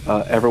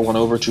everyone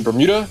over to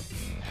Bermuda.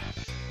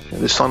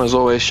 The sun is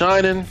always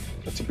shining.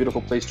 It's a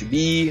beautiful place to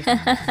be.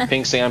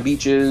 Pink sand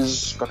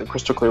beaches, got the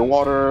crystal clear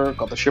water,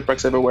 got the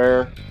shipwrecks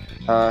everywhere.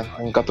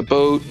 I got the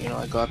boat.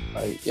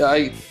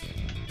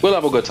 We'll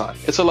have a good time.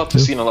 It's a lot to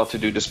see and a lot to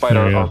do, despite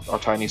our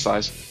tiny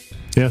size.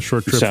 Yeah,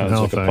 short trip from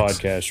Halifax. Sounds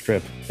like a podcast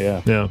trip.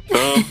 Yeah.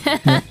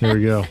 There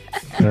we go.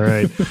 All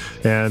right.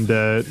 And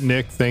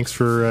Nick, thanks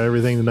for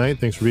everything tonight.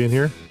 Thanks for being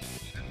here.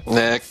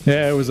 Nick.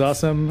 Yeah, it was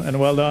awesome and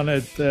well done.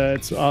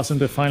 It's awesome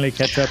to finally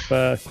catch up,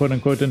 quote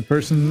unquote, in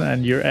person.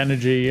 And your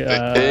energy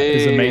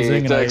is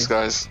amazing. Thanks,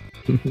 guys.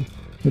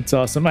 It's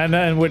awesome,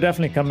 and we're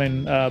definitely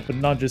coming, but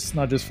not just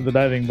for the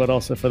diving, but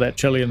also for that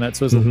chili and that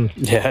swizzle.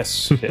 Mm-hmm.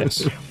 Yes.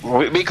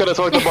 we could have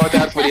talked about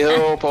that for the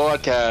whole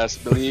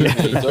podcast. Believe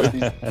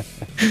me.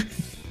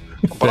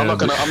 But I'm not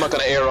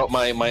gonna air out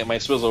my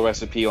swizzle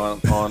recipe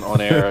on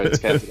air.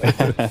 It's and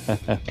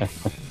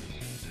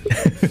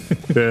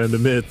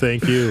Amit,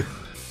 thank you.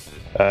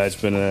 It's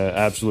been an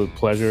absolute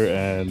pleasure,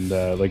 and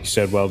like you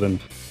said, Weldon,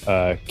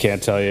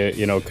 can't tell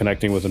you,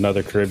 connecting with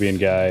another Caribbean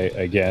guy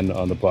again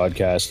on the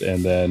podcast,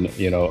 and then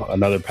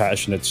another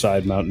passionate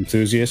side mount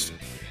enthusiast.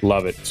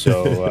 Love it.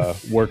 So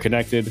we're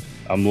connected.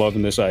 I'm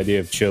loving this idea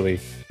of chili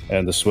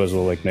and the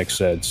swizzle, like Nick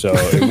said. So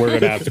we're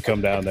gonna have to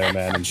come down there,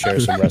 man, and share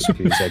some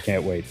recipes. I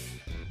can't wait.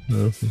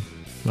 Awesome.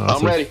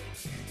 I'm ready.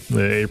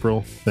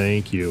 April,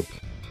 thank you.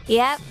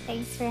 Yep,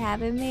 thanks for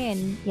having me,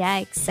 and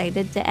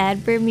excited to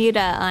add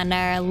Bermuda on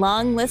our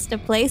long list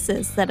of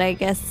places that I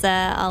guess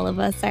all of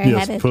us are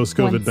headed. Yes,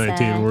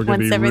 post-COVID-19, we're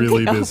going to be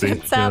really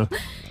busy.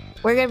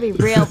 We're going to be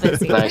real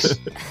busy. Nice.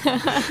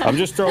 I'm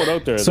just throwing it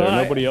out there.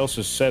 Nobody else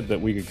has said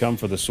that we could come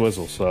for the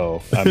swizzle,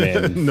 so I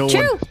mean...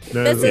 True.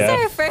 This is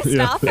our first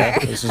offer. Yeah,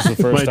 this is the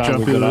first time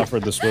we've been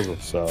offered the swizzle.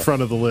 So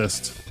front of the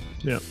list.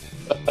 Yeah.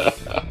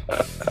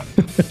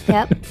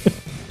 Yep.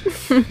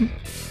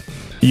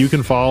 You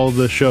can follow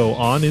the show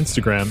on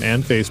Instagram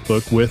and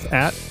Facebook with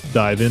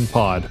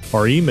 @DiveInPod.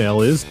 Our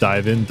email is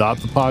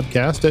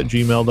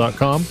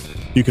divein.thepodcast@gmail.com.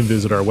 You can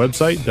visit our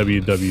website,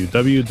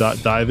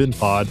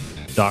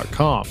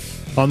 www.diveinpod.com.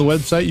 On the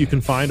website, you can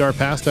find our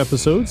past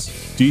episodes,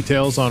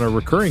 details on our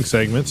recurring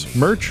segments,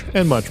 merch,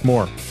 and much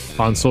more.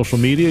 On social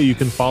media, you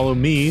can follow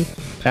me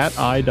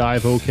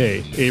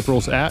 @idiveok.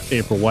 April's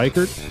 @April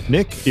Weichert.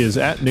 Nick is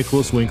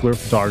 @Nicholas Winkler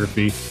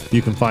Photography.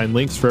 You can find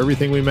links for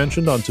everything we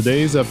mentioned on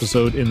today's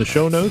episode in the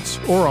show notes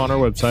or on our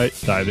website,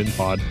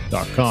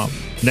 diveinpod.com.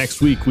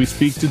 Next week, we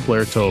speak to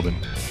Blair Tobin.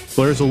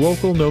 Blair is a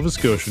local Nova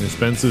Scotian who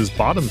spends his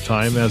bottom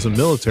time as a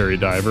military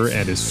diver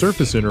and his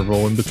surface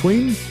interval in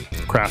between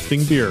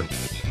crafting beer.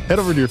 Head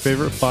over to your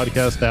favorite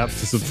podcast app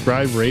to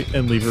subscribe, rate,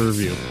 and leave a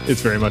review.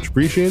 It's very much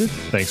appreciated.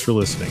 Thanks for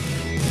listening.